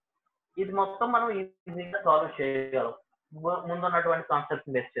నాన్న ఇది మొత్తం మనం ఈజీగా సాల్వ్ చేయగలం ముందున్నటువంటి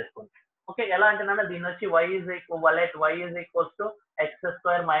కాన్సెప్ట్ బేస్ చేసుకుని. ఓకే, ఎలా అంటే నాన్న దీని వచ్చి y is equals to X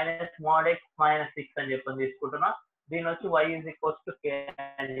square minus mod x minus 6 అని చెప్పని తీసుకుంటున్నా. దీని వచ్చి y is equals to k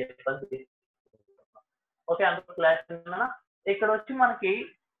అని చెప్పని తీసుకుంటున్నా. ఓకే, అంత క్లాస్ నాన్న. ఇక్కడ వచ్చి మనకి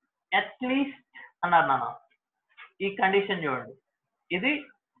అట్లీస్ట్ అన్నారు నాన్న. ఈ కండిషన్ చూడండి, ఇది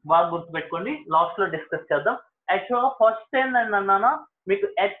బాగా గుర్తుపెట్టుకోండి, లాస్ట్ లో డిస్కస్ చేద్దాం. యాక్చువల్గా ఫస్ట్ ఏంటన్నా మీకు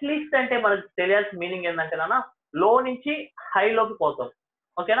అట్లీస్ట్ అంటే మనకు తెలియాల్సిన మీనింగ్ ఏంటంటే నాన్న లో నుంచి హైలోకి పోతాం.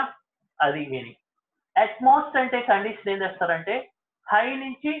 ఓకేనా, అది మీనింగ్. అట్మోస్ట్ అంటే కండిషన్ ఏం చేస్తారంటే హై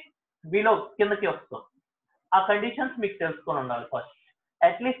నుంచి బిలో కిందకి వస్తాం. ఆ కండిషన్స్ మీకు తెలుసుకొని ఉండాలి ఫస్ట్.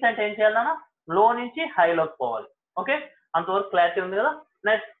 అట్లీస్ట్ అంటే ఏం చేయాలన్నా లో నుంచి హైలోకి పోవాలి. ఓకే, అంతవరకు క్లారిటీ ఉంది కదా.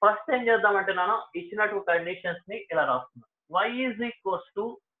 నెక్స్ట్ ఫస్ట్ ఏం చేద్దామంటే నాన్న ఇచ్చినటువంటి కండిషన్స్ ని ఇలా రాస్తున్నాం. y is equals to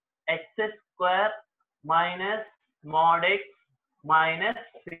X square minus mod x minus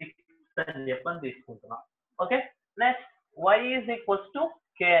 6 అని చెప్పని తీసుకుంటున్నాం. Okay, next y is equals to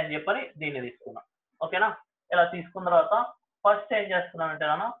k అని చెప్పని దీన్ని తీసుకున్నాం. ఓకేనా, ఇలా తీసుకున్న తర్వాత ఫస్ట్ ఏం చేస్తున్నామంటే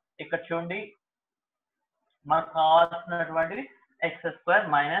నాన్న ఇక్కడ చూడండి మనకు కావాల్సినటువంటిది ఎక్స్ స్క్వేర్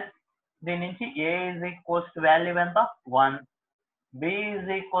మైనస్ దీని నుంచి a is equals to value ఎంత 1, b is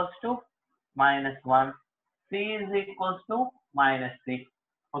equals to minus 1, c is equals to minus 3.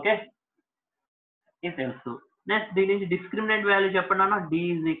 Okay, ఇది తెలుసు. నెక్స్ట్ దీని నుంచి డిస్క్రిమినెంట్ వాల్యూ చెప్పండి అన్న. d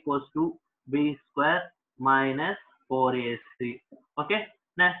is equals to be square minus 4ac. Okay,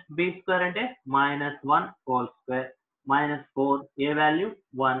 next B square అంటే minus 1 whole square minus 4, A value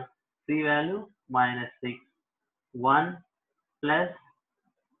 1, c value minus 6, 1 plus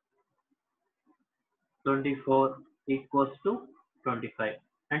 24 equals to 25.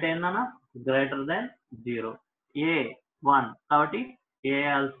 అంటే ఏంటన్నా greater than 0. ఏ 1 కాబట్టి ఏ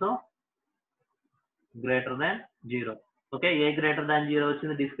ఆల్సో గ్రేటర్ దాన్ 0. ఓకే, ఏ greater than 0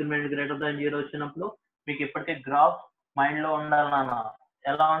 వచ్చింది, discriminant greater than 0 వచ్చినప్పుడు మీకు ఇప్పటికే graph mind లో ఉండాలన్నా.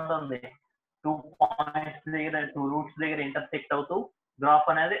 ఎలా ఉంటుంది, 2 పాయింట్స్ దగ్గర 2 రూట్స్ దగ్గర ఇంటర్సెక్ట్ అవుతూ గ్రాఫ్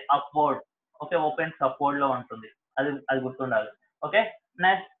అనేది అప్వర్డ్, ఓకే, ఓపెన్ అప్వర్డ్ లో ఉంటుంది. అది గుర్తుండాలి. Okay,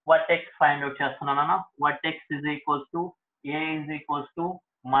 next vertex find out చేస్తున్నాను. Vertex is equals to A is equals to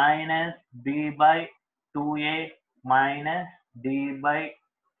minus B by 2a minus D by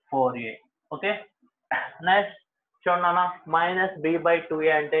 4a. Okay, next చూడన్నా మైనస్ బి బై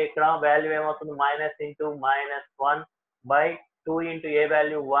 2a అంటే ఇక్కడ value ఏమవుతుంది minus into minus 1 by 2 into A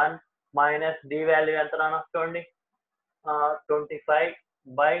value 1 minus D value ఎంత నాన్న చూడండి 25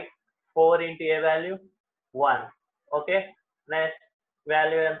 by 4 into A value 1. Okay, next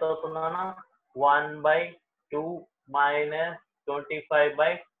value ఎంత అవుతుందన్నా 1 by 2 minus 25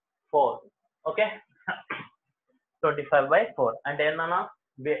 by 4. Okay, 25/4 అంటే ఏంటన్నా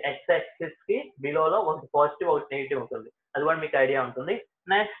x యాక్సిస్ కి బిలోలో ఒకటి పాజిటివ్ ఒకటి నెగిటివ్ ఉంటుంది, అది కూడా మీకు ఐడియా ఉంటుంది.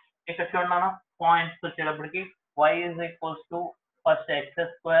 నెక్స్ట్ ఇక్కడ చూడండి పాయింట్స్ వచ్చేటప్పటికి y is equals to first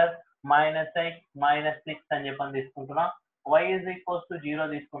x² minus x minus 6 అని చెప్పని తీసుకుంటున్నా. y ఈజ్ ఈక్వల్స్ టు 0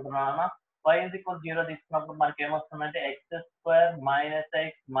 తీసుకుంటున్నా అన్న. y ఈజ్ ఈక్వల్స్ 0 తీసుకున్నప్పుడు మనకి ఏమొస్తుందంటే x² minus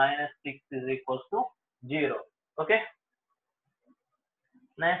x minus 6 is equals to 0. Okay,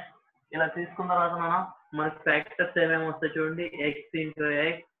 next ఇలా తీసుకున్న తర్వాత మనకి ఫ్యాక్టర్స్ ఏమేమి వస్తాయి చూడండి. x into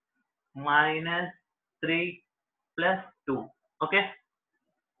x minus 3 plus 2. Okay,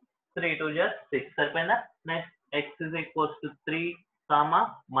 3 2 just 6 సరిపోయిందా. Next x is equals to 3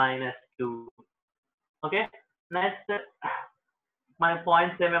 minus 2. Okay, next మన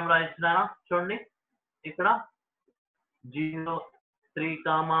పాయింట్స్ ఏమేమి రాయించినా చూడండి. ఇక్కడ 0 3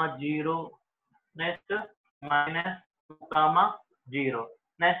 0 next minus 2 0.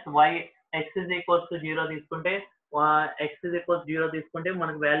 Next y x is equals to 0 తీసుకుంటే x is equals 0 తీసుకుంటే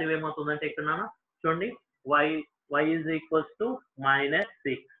మనకు వాల్యూ ఏమవుతుందంటే ఇక్కడ చూడండి y is equals to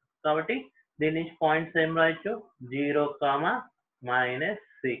 -6. కాబట్టి దీని నుంచి పాయింట్స్ ఏం రాయొచ్చు 0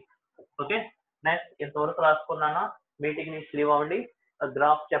 -6. ఓకే, నెక్స్ట్ ఇంతవరకు రాసుకున్నాను. మీటింగ్ నుంచి లీవ్ అవ్వండి.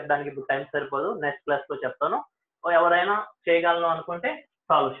 గ్రాఫ్ చెప్పడానికి ఇప్పుడు టైం సరిపోదు, నెక్స్ట్ క్లాస్ లో చెప్తాను. ఎవరైనా చేయగలను అనుకుంటే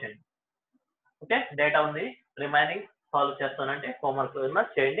సాల్వ్ చేయండి. ఓకే, డేటా ఉంది, రిమైనింగ్ సాల్వ్ చేస్తానంటే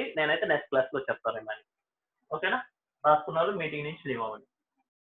హోంవర్క్ చేయండి. నేనైతే నెక్స్ట్ క్లాస్ లో చెప్తాను రిమైనింగ్. ఓకేనా, రాసుకున్నారు మీటింగ్ నుంచి లీవ్ అవ్వండి.